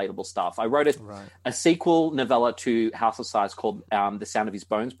really relatable stuff. I wrote a sequel novella to House of Size called The Sound of His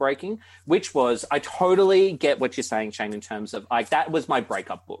Bones Breaking, which was, I totally get what you're saying, Shane, in terms of like, that was my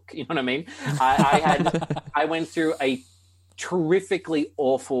breakup book. You know what I mean? I went through a terrifically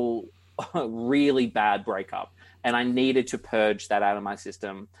awful, really bad breakup, and I needed to purge that out of my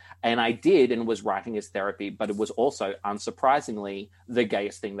system. And I did, and was writing as therapy, but it was also, unsurprisingly, the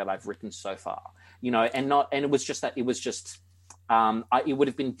gayest thing that I've written so far, and it was just that, it was just, it would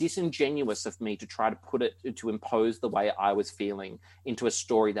have been disingenuous of me to try to impose the way I was feeling into a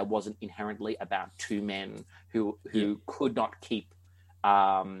story that wasn't inherently about two men who could not keep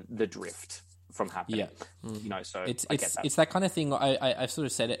the drift from happening. So it's that kind of thing. I've sort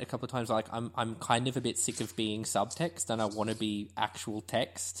of said it a couple of times. Like I'm kind of a bit sick of being subtext, and I want to be actual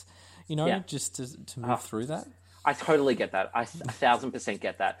text. Just to move through that. I totally get that. I 1,000%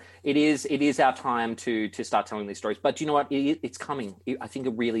 get that. It is our time to start telling these stories. But you know what? It's coming. I think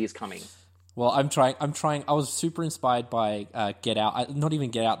it really is coming. Well, I'm trying. I was super inspired by Get Out. Not even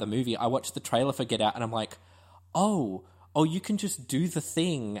Get Out the movie. I watched the trailer for Get Out, and I'm like, oh, you can just do the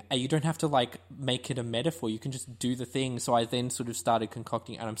thing. You don't have to like make it a metaphor. You can just do the thing. So I then sort of started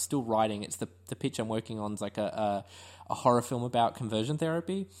concocting, and I'm still writing. It's the pitch I'm working on is like a horror film about conversion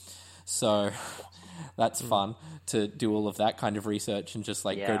therapy. So that's fun to do all of that kind of research and just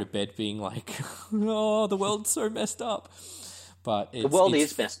go to bed being like, oh, the world's so messed up. But the world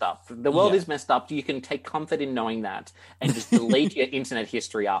is messed up. The world is messed up. You can take comfort in knowing that and just delete your internet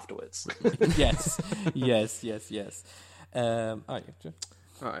history afterwards. Yes. All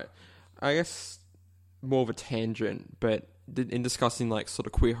right. I guess more of a tangent, but in discussing like sort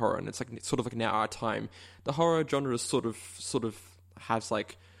of queer horror, and it's like sort of like now our time, the horror genre sort of has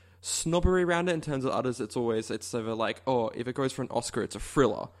like snobbery around it in terms of others. It's ever like, oh, if it goes for an Oscar, it's a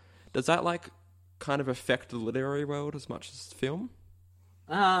thriller. Does that like kind of affect the literary world as much as film?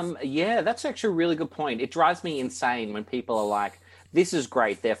 Yeah, that's actually a really good point. It drives me insane when people are like, this is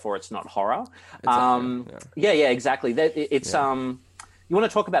great, therefore it's not horror. Exactly. Exactly. You want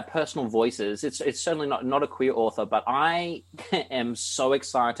to talk about personal voices. It's certainly not a queer author, but I am so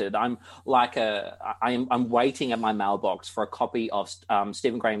excited. I'm waiting at my mailbox for a copy of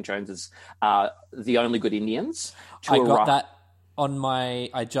Stephen Graham Jones's The Only Good Indians. I got that on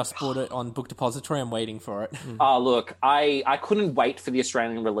I just bought it on Book Depository. I'm waiting for it. Oh, look, I couldn't wait for the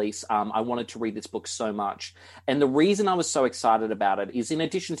Australian release. I wanted to read this book so much. And the reason I was so excited about it is, in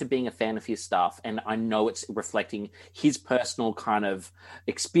addition to being a fan of his stuff, and I know it's reflecting his personal kind of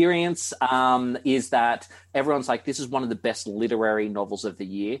experience, is that everyone's like, this is one of the best literary novels of the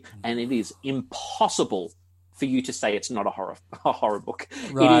year. And it is impossible for you to say it's not a horror book.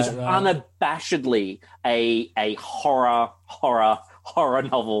 It is unabashedly a horror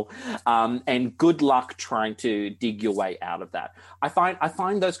novel, and good luck trying to dig your way out of that. I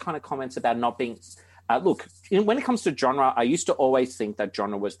find those kind of comments about not being look, when it comes to genre, I used to always think that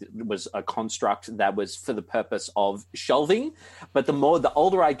genre was a construct that was for the purpose of shelving. But the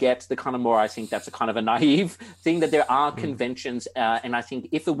older I get, the kind of more I think that's a kind of a naive thing, that there are conventions. And I think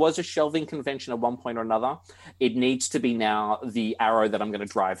if it was a shelving convention at one point or another, it needs to be now the arrow that I'm going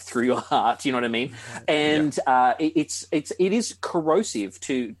to drive through your heart. You know what I mean? And it is corrosive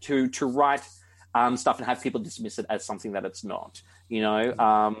to write stuff and have people dismiss it as something that it's not.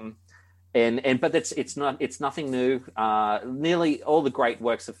 But it's nothing new. Nearly all the great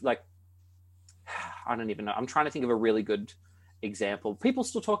works of, like, I don't even know. I'm trying to think of a really good example. People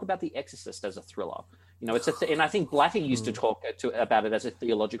still talk about The Exorcist as a thriller. And I think Blatty used to talk about it as a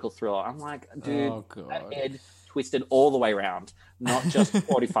theological thriller. I'm like, dude, that head twisted all the way around, not just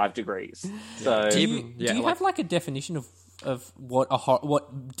 45 degrees. So do you have like a definition of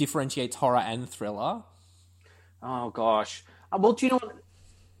what differentiates horror and thriller? Oh gosh. Well, do you know what?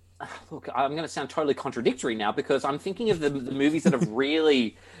 Look, I'm going to sound totally contradictory now, because I'm thinking of the movies that have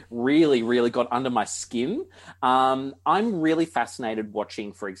really, really, really got under my skin. I'm really fascinated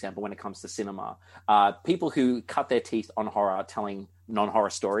watching, for example, when it comes to cinema, people who cut their teeth on horror telling non-horror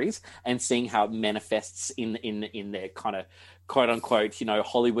stories and seeing how it manifests in their kind of quote-unquote,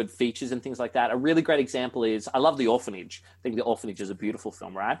 Hollywood features and things like that. A really great example is, I love The Orphanage. I think The Orphanage is a beautiful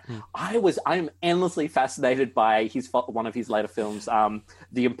film, right? I'm endlessly fascinated by one of his later films,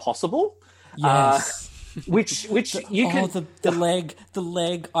 The Impossible. Yes. Which you can... the leg.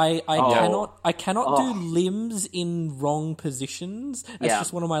 I cannot do limbs in wrong positions. It's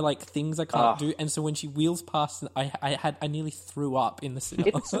just one of my things I can't do. And so when she wheels past, I nearly threw up in the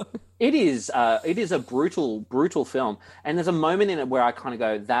cinema. It is a brutal film, and there's a moment in it where I kind of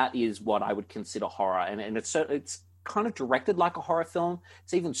go, that is what I would consider horror, and it's kind of directed like a horror film.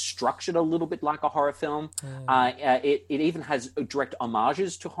 It's even structured a little bit like a horror film. It even has direct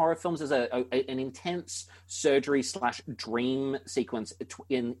homages to horror films. There's an intense surgery/dream sequence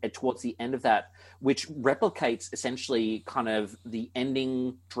towards the end of that, which replicates essentially kind of the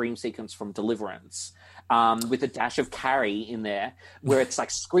ending dream sequence from Deliverance, with a dash of Carrie in there, where it's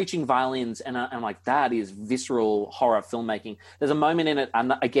like screeching violins, and I'm like, that is visceral horror filmmaking. There's a moment in it,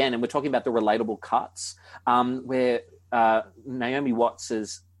 and we're talking about the relatable cuts, where Naomi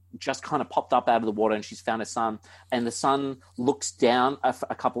Watts's just kind of popped up out of the water, and she's found her son, and the son looks down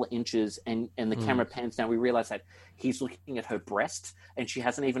a couple of inches, and the camera pans down. We realize that he's looking at her breast, and she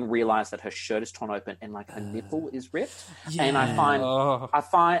hasn't even realized that her shirt is torn open and like her nipple is ripped. Yeah. And I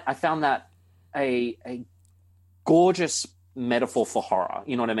found that a gorgeous metaphor for horror.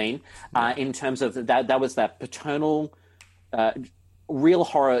 You know what I mean? In terms of that was that paternal. Real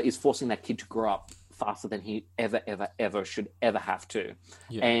horror is forcing that kid to grow up faster than he ever should ever have to.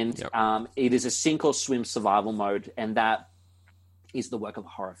 Yeah. And it is a sink or swim survival mode, and that is the work of a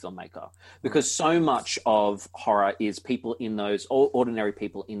horror filmmaker. Because so much of horror is people in those ordinary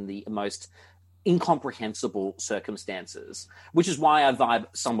people in the most incomprehensible circumstances, which is why I vibe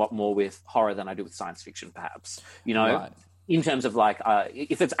somewhat more with horror than I do with science fiction, perhaps. You know, right. In terms of like,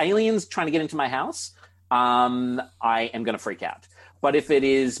 if it's aliens trying to get into my house, I am going to freak out. But if it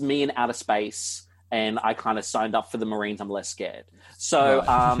is me in outer space and I kind of signed up for the Marines, I'm less scared.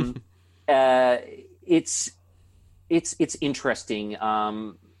 So it's interesting. Look,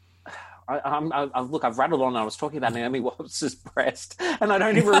 I've rattled on. I was talking about Naomi Watts' breast, and I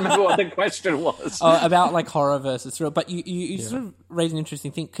don't even remember what the question was. About like horror versus thriller. But you sort of raise an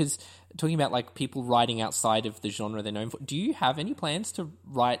interesting thing, because talking about like people writing outside of the genre they're known for. Do you have any plans to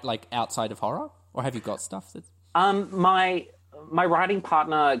write like outside of horror, or have you got stuff that's... My writing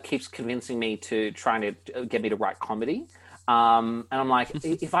partner keeps convincing me to trying to get me to write comedy, and I'm like,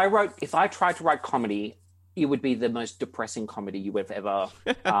 if I tried to write comedy, it would be the most depressing comedy you would have ever.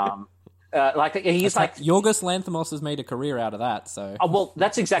 He's like Yorgos Lanthimos has made a career out of that. So, well,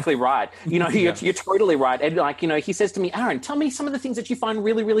 that's exactly right. You know, you're totally right. And like, you know, he says to me, Aaron, tell me some of the things that you find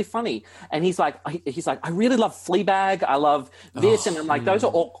really, really funny. And he's like, I really love Fleabag. I love this, and I'm like, those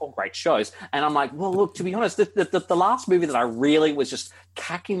are all great shows. And I'm like, well, look, to be honest, the last movie that I really was just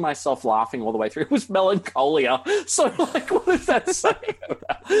cacking myself laughing all the way through was Melancholia. So, like, what does that say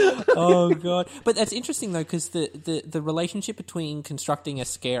about? Oh God! But that's interesting though, because the relationship between constructing a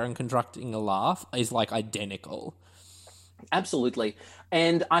scare and constructing a laugh is like identical. Absolutely.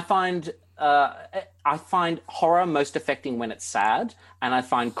 And I find horror most affecting when it's sad, and I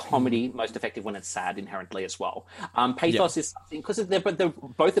find comedy most effective when it's sad inherently as well. Pathos is something, because they're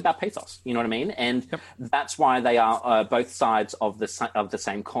both about pathos, you know what I mean? And that's why they are both sides of the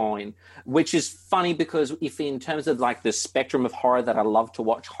same coin, which is funny, because if in terms of like the spectrum of horror that I love to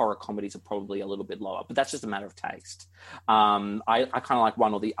watch, horror comedies are probably a little bit lower, but that's just a matter of taste. I kind of like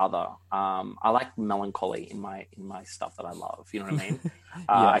one or the other. I like melancholy in my stuff that I love, you know what I mean?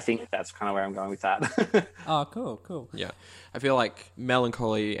 I think that's kind of where I'm going with that. Oh, cool. Yeah. I feel like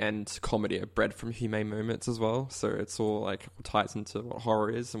melancholy and comedy are bred from humane moments as well. So it's all like ties into what horror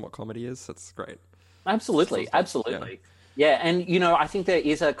is and what comedy is. That's great. Absolutely. Yeah, and, you know, I think there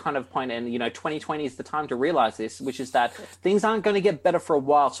is a kind of point, and, you know, 2020 is the time to realize this, which is that things aren't going to get better for a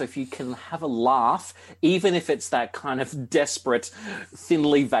while. So if you can have a laugh, even if it's that kind of desperate,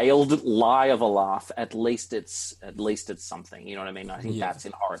 thinly veiled lie of a laugh, at least it's something. You know what I mean? I think that's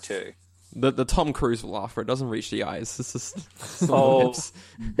in horror too. The Tom Cruise laugh, where it doesn't reach the eyes. It's just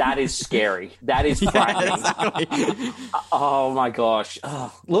that is scary. That is frightening. Exactly. Oh my gosh!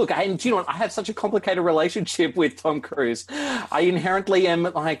 Look, and you know what? I have such a complicated relationship with Tom Cruise. I inherently am,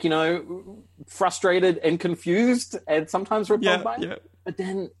 like, you know, frustrated and confused, and sometimes repelled by it. But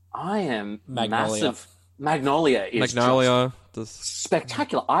then I am massive. Magnolia is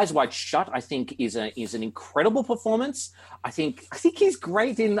spectacular. Eyes Wide Shut, I think, is an incredible performance. I think he's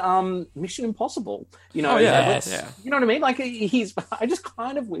great in Mission Impossible. You know, you know what I mean? Like, I just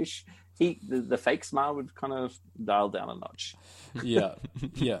kind of wish the fake smile would kind of dial down a notch. Yeah.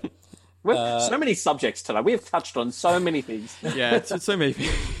 So many subjects today. We have touched on so many things. Yeah, it's so many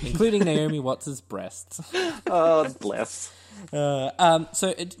things, including Naomi Watts' breasts. Oh, bless.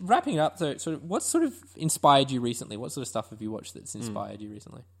 So wrapping it up, so what sort of inspired you recently? What sort of stuff have you watched that's inspired you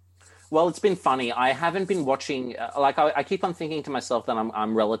recently? Well, it's been funny. I haven't been watching. I keep on thinking to myself that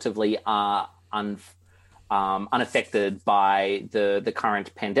I'm relatively unaffected by the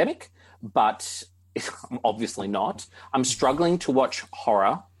current pandemic, but I'm obviously not. I'm struggling to watch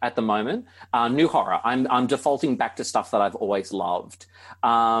horror at the moment. New horror. I'm defaulting back to stuff that I've always loved. But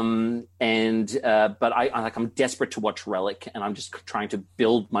I'm desperate to watch Relic, and I'm just trying to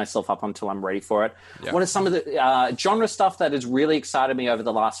build myself up until I'm ready for it. Yeah. What are some of the genre stuff that has really excited me over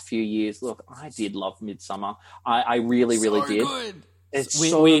the last few years? Look, I did love Midsommar. I really did. Good. It's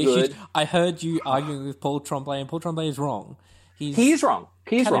so good. I heard you arguing with Paul Tremblay, and Paul Tremblay is wrong. He is wrong.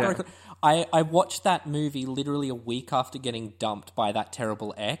 He's wrong. I watched that movie literally a week after getting dumped by that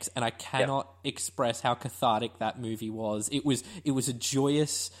terrible ex, and I cannot express how cathartic that movie was. It was a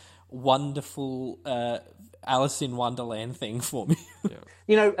joyous, wonderful Alice in Wonderland thing for me.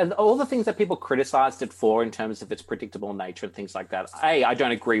 You know, and all the things that people criticized it for in terms of its predictable nature and things like that, I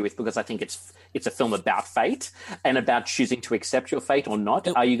don't agree with, because I think it's a film about fate and about choosing to accept your fate or not.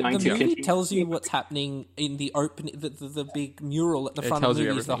 Are you going to The movie continue? tells you what's happening in the open, the big mural at the front of the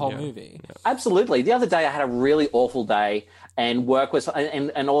movie is the whole movie. Yeah. Absolutely. The other day I had a really awful day, and work was,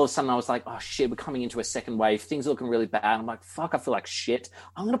 and all of a sudden I was like, oh shit, we're coming into a second wave. Things are looking really bad. I'm like, fuck, I feel like shit.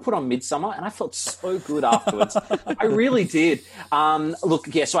 I'm going to put on Midsummer, and I felt so good afterwards. I really did.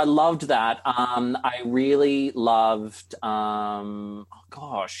 Look, yeah, so I loved that. I really loved, oh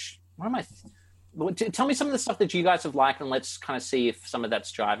gosh, what am I... Tell me some of the stuff that you guys have liked, and let's kind of see if some of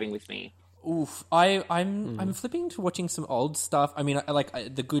that's driving with me. Oof, I'm flipping to watching some old stuff. I mean,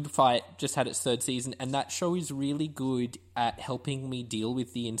 The Good Fight just had its third season, and that show is really good at helping me deal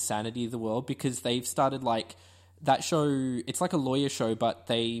with the insanity of the world, because they've started that show. It's like a lawyer show, but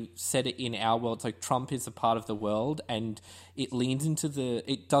they set it in our world. It's like Trump is a part of the world, and it leans into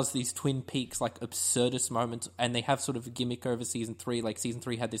it does these Twin Peaks absurdist moments, and they have sort of a gimmick over season 3. Like season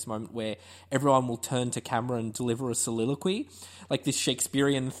 3 had this moment where everyone will turn to camera and deliver a soliloquy, like this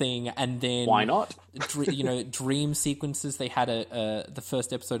Shakespearean thing, and then Why not? Dream sequences. They had the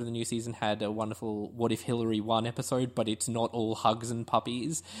first episode of the new season had a wonderful "What if Hillary won" episode, but it's not all hugs and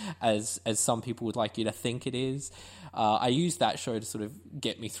puppies as some people would like you to think it is. I used that show to sort of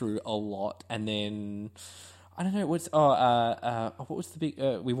get me through a lot, and then I don't know what was the big?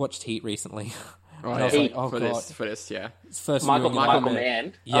 We watched Heat recently. Oh, And I was yeah. like, oh for god, this, yeah. it's first Michael viewing of it.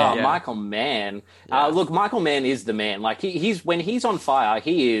 Mann. Yeah. Oh, Michael Mann. Look, Michael Mann is the man. Like he's when he's on fire,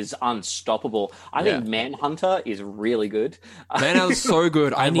 he is unstoppable. I think Manhunter is really good. Manhunter's so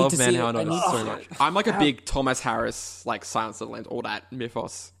good. I need love to see it. Manhunter I need so to see much. I'm like a big Thomas Harris, like Silence of the Lambs, all that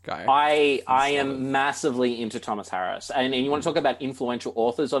mythos guy. I am massively into Thomas Harris. And you want to talk about influential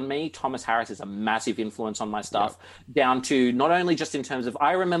authors on me? Thomas Harris is a massive influence on my stuff, down to not only just in terms of,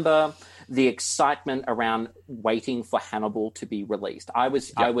 I remember the excitement around waiting for Hannibal to be released. I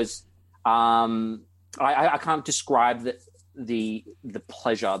can't describe the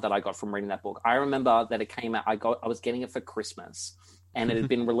pleasure that I got from reading that book. I remember that it came out, I was getting it for Christmas, and it had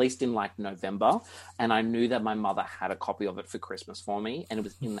been released in November, and I knew that my mother had a copy of it for Christmas for me, and it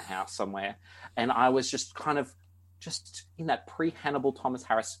was in the house somewhere, and I was just just in that pre-Hannibal Thomas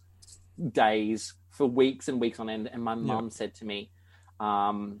Harris days for weeks and weeks on end, and my mum said to me,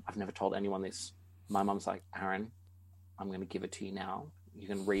 I've never told anyone this. My mum's like, Aaron, I'm going to give it to you now. You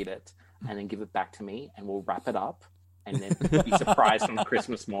can read it and then give it back to me, and we'll wrap it up and then be surprised on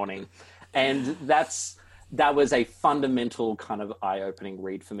Christmas morning. And that was a fundamental kind of eye-opening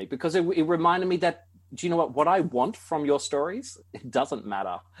read for me, because it reminded me that, do you know what I want from your stories? It doesn't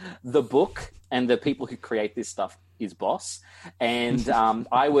matter. The book and the people who create this stuff is boss. And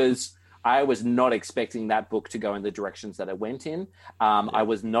I was not expecting that book to go in the directions that it went in. I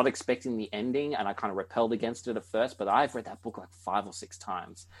was not expecting the ending, and I kind of repelled against it at first, but I've read that book 5 or 6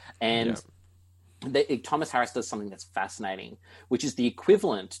 times. And Thomas Harris does something that's fascinating, which is the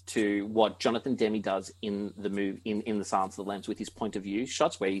equivalent to what Jonathan Demme does in the movie, in The Silence of the Lambs, with his point of view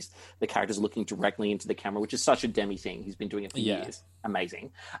shots, where the character's looking directly into the camera, which is such a Demme thing. He's been doing it for years. Amazing.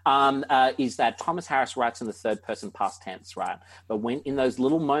 Is that Thomas Harris writes in the third person past tense, right? But when in those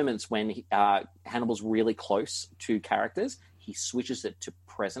little moments when Hannibal's really close to characters, he switches it to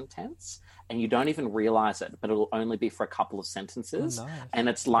present tense, and you don't even realize it, but it'll only be for a couple of sentences. Oh, nice. And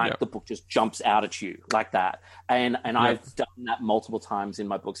it's like the book just jumps out at you like that. And I've done that multiple times in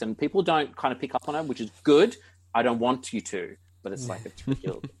my books, and people don't kind of pick up on it, which is good. I don't want you to, but it's like it's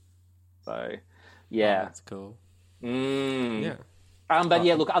real. So, yeah. Oh, that's cool. Yeah. But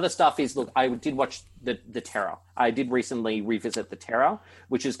yeah, look, other stuff is, I did watch the Terror. I did recently revisit The Terror,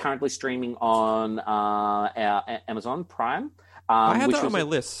 which is currently streaming on our Amazon Prime. I had that on my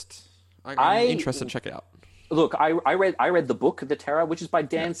list. I'm interested to check it out. Look, I read the book The Terror, which is by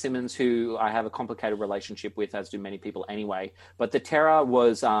Dan Simmons, who I have a complicated relationship with, as do many people anyway. But The Terror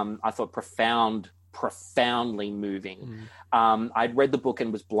was, I thought, profoundly moving. I'd read the book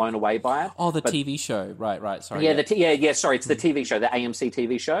and was blown away by it. Oh, the TV show. Right. Sorry. Yeah, sorry. It's the TV show, the AMC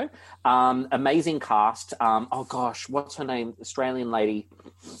TV show. Amazing cast. Oh, gosh, what's her name? Australian lady.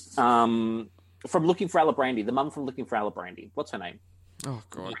 From Looking for Alibrandi. The mum from Looking for Alibrandi. What's her name? Oh,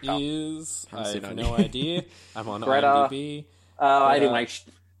 God. It is. I have no idea. I'm on Greta. IMDb. Anyway,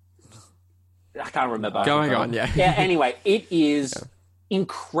 I can't remember. Going on, yeah. Yeah, anyway, it is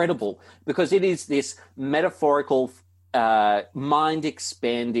incredible, because it is this metaphorical,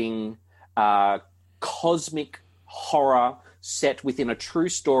 mind-expanding, cosmic horror set within a true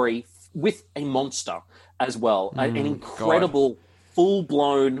story with a monster as well. An incredible,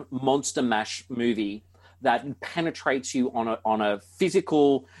 full-blown monster mash movie that penetrates you on a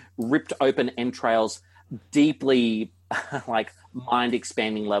physical, ripped open entrails, deeply like mind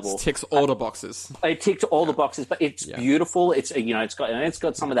expanding level. It ticks all the boxes. It ticked all the boxes, but it's beautiful. It's it's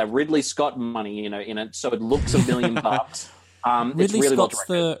got some of that Ridley Scott money in it, so it looks $1 million.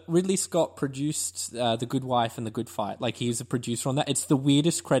 Ridley Scott produced The Good Wife and The Good Fight. Like, he's a producer on that. It's the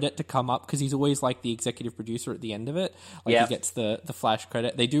weirdest credit to come up because he's always like the executive producer at the end of it. Like, he gets the flash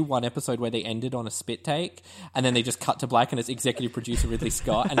credit. They do one episode where they ended on a spit take, and then they just cut to black, and it's executive producer Ridley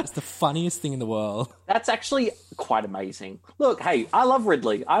Scott, and it's the funniest thing in the world. That's actually quite amazing. Look, hey, I love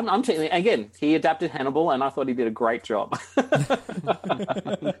Ridley. Again, he adapted Hannibal, and I thought he did a great job.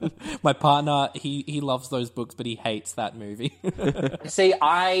 My partner, he loves those books, but he hates that movie. See,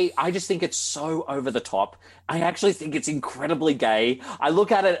 I just think it's so over the top. I actually think it's incredibly gay. I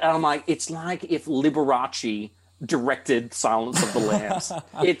look at it and I'm like, it's like if Liberace directed Silence of the Lambs.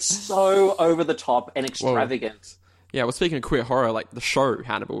 It's so over the top and extravagant. Yeah, well, speaking of queer horror, like the show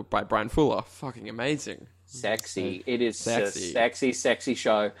Hannibal by Brian Fuller, fucking amazing. Sexy. It is a sexy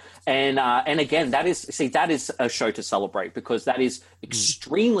show. And again, that is a show to celebrate because that is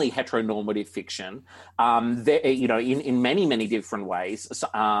extremely heteronormative fiction, in many, many different ways,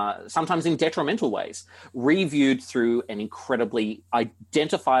 sometimes in detrimental ways, reviewed through an incredibly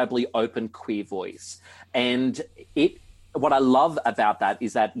identifiably open queer voice. And what I love about that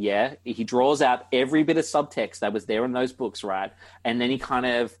is that, he draws out every bit of subtext that was there in those books, right? And then he kind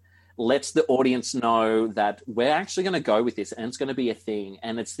of lets the audience know that we're actually going to go with this and it's going to be a thing.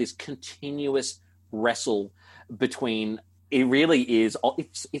 And it's this continuous wrestle between, it really is,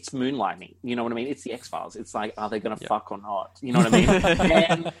 it's moonlighting. You know what I mean? It's the X-Files. It's like, are they going to fuck or not? You know what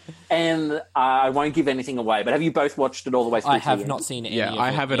I mean? and I won't give anything away, but have you both watched it all the way through? I have not seen any of it. I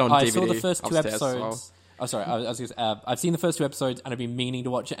have it on DVD. I saw the first 2 episodes. Well. Oh, sorry. I've seen the first 2 episodes, and I've been meaning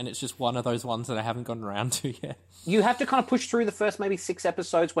to watch it, and it's just one of those ones that I haven't gotten around to yet. You have to kind of push through the first maybe 6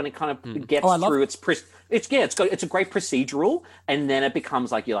 episodes when it kind of gets through. It's a great procedural, and then it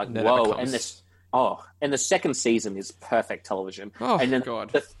becomes like you're like, whoa, and the second season is perfect television. Oh, and then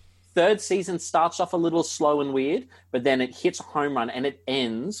God. The third season starts off a little slow and weird, but then it hits a home run and it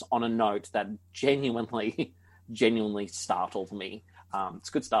ends on a note that genuinely startled me. It's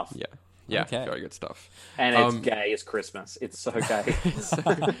good stuff. Yeah. Yeah, okay. Very good stuff. And it's gay as Christmas. It's so gay.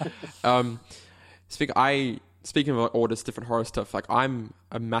 Speaking of all this different horror stuff, like I'm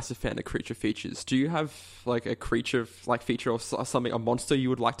a massive fan of creature features. Do you have like a creature feature or something, a monster you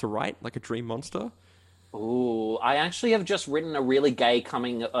would like to write, like a dream monster? Ooh, I actually have just written a really gay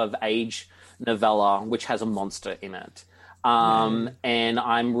coming of age novella which has a monster in it. And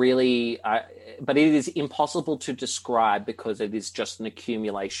I'm really, but it is impossible to describe because it is just an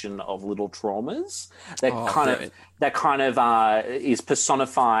accumulation of little traumas that kind of is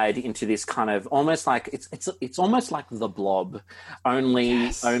personified into this kind of almost like it's almost like The Blob, only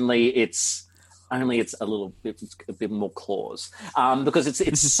it's a bit more claws, because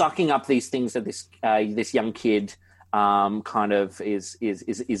it's sucking up these things that this young kid kind of is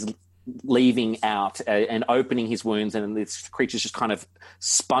leaving out and opening his wounds, and this creature's just kind of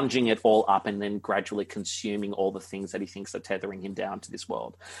sponging it all up and then gradually consuming all the things that he thinks are tethering him down to this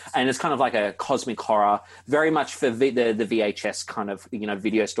world. And it's kind of like a cosmic horror, very much for the VHS kind of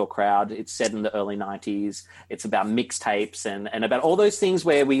video store crowd. It's set in the early 90s. It's about mixtapes and about all those things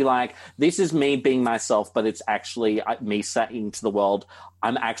where we like, this is me being myself, but it's actually me saying to the world,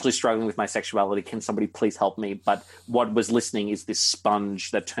 I'm actually struggling with my sexuality. Can somebody please help me? But what was listening is this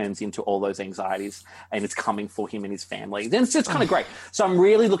sponge that turns into all those anxieties, and it's coming for him and his family. Then it's kind of great. So I'm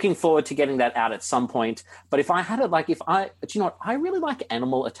really looking forward to getting that out at some point. But if I had it, like, I really like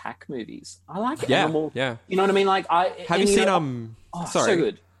animal attack movies. I like animal. Yeah. You know what I mean? Like, have you seen so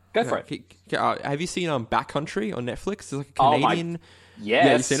good. Go for it. Have you seen Backcountry on Netflix? It's like a Canadian. Yes.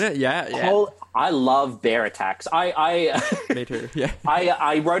 Yeah, you seen it? Yeah. I love bear attacks. Me too. Yeah.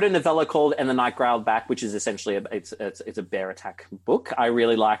 I wrote a novella called "And the Night Growled Back," which is essentially it's a bear attack book. I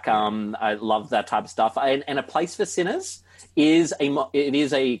really like. I love that type of stuff. And A Place for Sinners is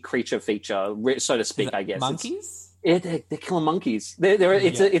a creature feature, so to speak. I guess monkeys. They're killer monkeys.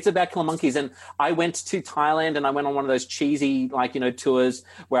 It's about killer monkeys. And I went to Thailand and I went on one of those cheesy, tours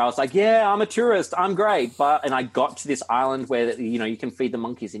where I was like, yeah, I'm a tourist. I'm great. And I got to this island where, you can feed the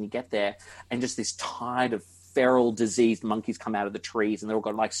monkeys, and you get there and just this tide of feral diseased monkeys come out of the trees, and they've all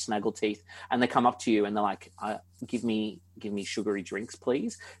got like snaggle teeth, and they come up to you and they're like, give me sugary drinks,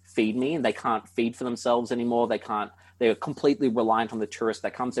 please. Feed me. And they can't feed for themselves anymore. They're completely reliant on the tourist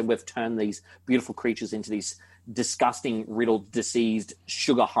that comes in. We've turned these beautiful creatures into these disgusting, riddled, diseased,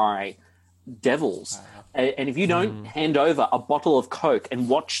 sugar high devils. And if you don't hand over a bottle of Coke and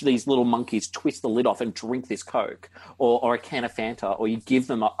watch these little monkeys twist the lid off and drink this Coke or a can of Fanta, or you give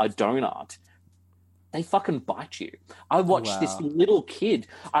them a donut, they fucking bite you. I watched this little kid.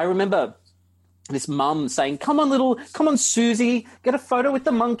 I remember this mum saying, come on, Susie, get a photo with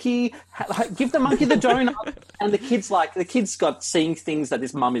the monkey, give the monkey the donut. And the kid's got seeing things that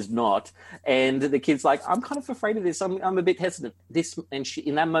this mum is not. And the kid's like, I'm kind of afraid of this. I'm a bit hesitant.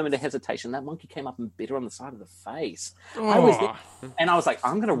 In that moment of hesitation, that monkey came up and bit her on the side of the face. I was like,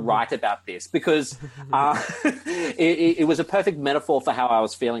 I'm going to write about this because it was a perfect metaphor for how I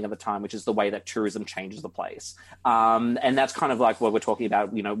was feeling at the time, which is the way that tourism changes the place. And that's kind of like what we're talking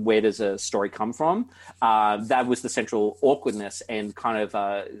about, where does a story come from? That was the central awkwardness and kind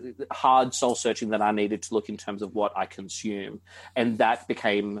of hard soul searching that I needed to look in terms of what I consume, and that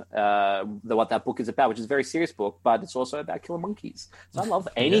became what that book is about, which is a very serious book, but it's also about killer monkeys. So I love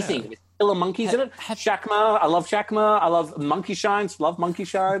anything with killer monkeys in it. Shakma, I love Shakma. I love Monkey Shines. Love Monkey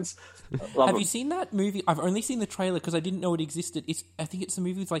Shines. Have you seen that movie? I've only seen the trailer because I didn't know it existed. I think it's a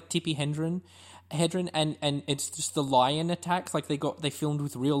movie with like Tippi Hedren, and it's just the lion attacks. Like they filmed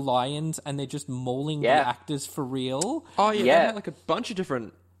with real lions, and they're just mauling the actors for real. Oh yeah, they had like a bunch of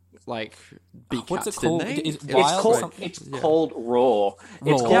different like big what's cats, it called? didn't they? Is it Wild or something? It's called Raw.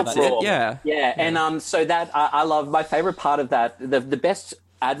 It's Raw, called that's Raw. it, yeah. And so that I love. My favorite part of that, the best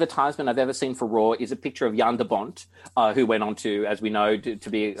advertisement I've ever seen for Raw is a picture of Jan de Bont, who went on to, as we know, to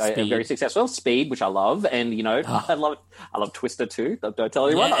be a very successful Speed, which I love, and I love Twister too. Don't tell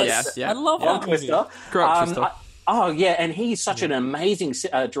anyone. I love that Twister. Great Twister. And he's such an amazing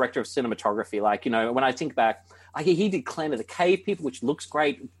director of cinematography. Like when I think back, he did Clan of the Cave People, which looks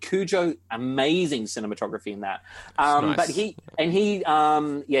great. Cujo, amazing cinematography in that. Nice. But he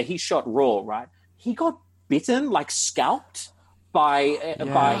shot Raw, right? He got bitten, like scalped by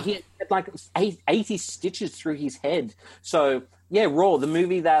he had like 80 stitches through his head. So Raw, the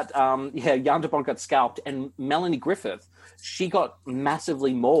movie that Jan de Bont got scalped, and Melanie Griffith, she got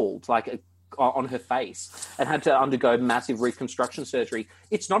massively mauled on her face and had to undergo massive reconstruction surgery.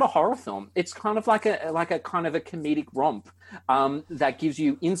 It's not a horror film. It's kind of like a kind of a comedic romp that gives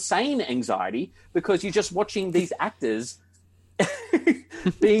you insane anxiety because you're just watching these actors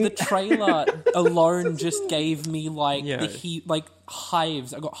being... The trailer alone just gave me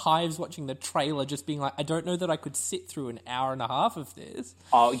hives. I got hives watching the trailer, just being like, I don't know that I could sit through an hour and a half of this.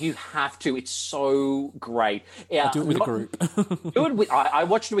 Oh, you have to. It's so great. Yeah, I'll do it with a group. I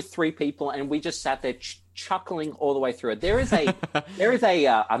watched it with 3 people, and we just sat there chuckling all the way through it. There is a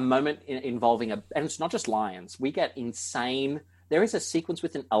moment involving and it's not just lions. We get insane. There is a sequence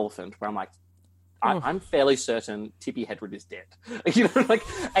with an elephant where I'm like, I'm fairly certain Tippi Hedren is dead.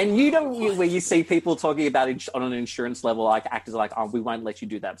 Where you see people talking about it on an insurance level, like actors are like, oh, we won't let you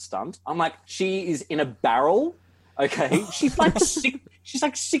do that stunt. I'm like, she is in a barrel. Okay. She's like, she's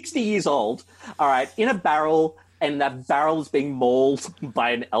like 60 years old. All right. In a barrel, and that barrel is being mauled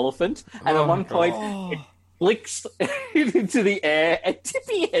by an elephant. And at one point, it flicks into the air, and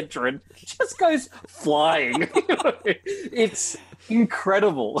Tippi Hedren just goes flying. It's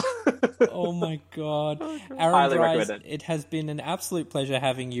incredible. Oh my god. Aaron Dries, it has been an absolute pleasure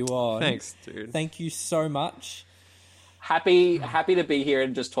having you on. Thanks, dude. Thank you so much. Happy to be here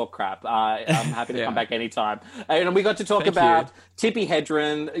and just talk crap. I'm happy to come back anytime. And we got to talk about Tippi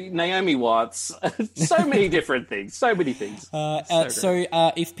Hedren, Naomi Watts, so many different things, so many things. So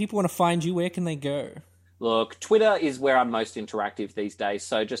if people want to find you, where can they go? Look, Twitter is where I'm most interactive these days,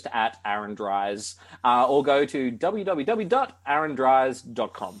 so just at Aaron Dries, or go to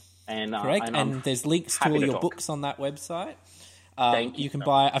www.aarondries.com. Correct, and there's links to all your books on that website. Thank you. You can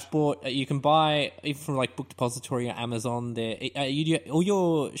buy. You can buy even from like Book Depository or Amazon. There, all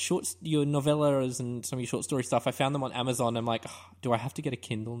your novellas and some of your short story stuff. I found them on Amazon. I'm like, do I have to get a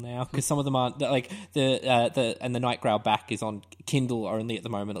Kindle now? Because some of them aren't. Like the Night Growl Back is on Kindle only at the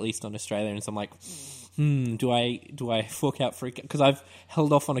moment, at least on Australia. And so I'm like, do I fork out for it? Because I've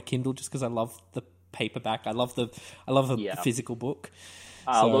held off on a Kindle just because I love the paperback. I love the physical book.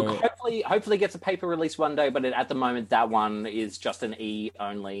 Look, hopefully gets a paper release one day, but at the moment that one is just an E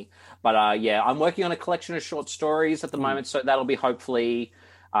only. But I'm working on a collection of short stories at the moment, so that'll be hopefully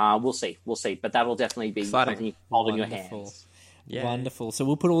we'll see. But that'll definitely be something you can hold in your hands. Yeah. Wonderful. So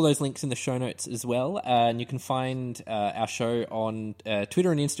we'll put all those links in the show notes as well, and you can find our show on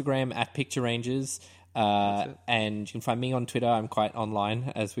Twitter and Instagram at Picture Rangers. And you can find me on Twitter. I'm quite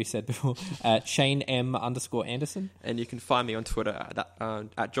online, as we said before, at ShaneM_Anderson. And you can find me on Twitter at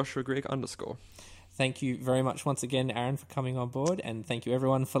JoshuaGrigg_. Thank you very much once again, Aaron, for coming on board, and thank you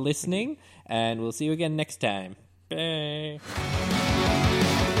everyone for listening, and we'll see you again next time. Bye.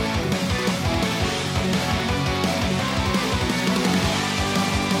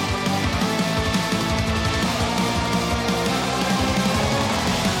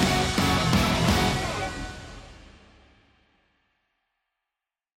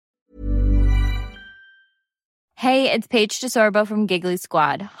 Hey, it's Paige DeSorbo from Giggly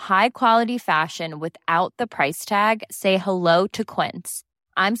Squad. High quality fashion without the price tag. Say hello to Quince.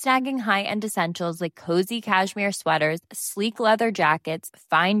 I'm snagging high-end essentials like cozy cashmere sweaters, sleek leather jackets,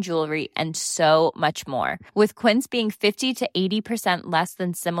 fine jewelry, and so much more. With Quince being 50 to 80% less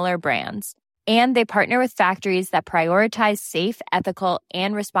than similar brands. And they partner with factories that prioritize safe, ethical,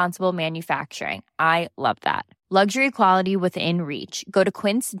 and responsible manufacturing. I love that. Luxury quality within reach. Go to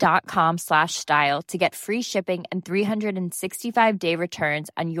quince.com/style to get free shipping and 365-day returns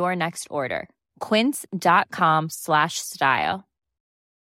on your next order. Quince.com/style.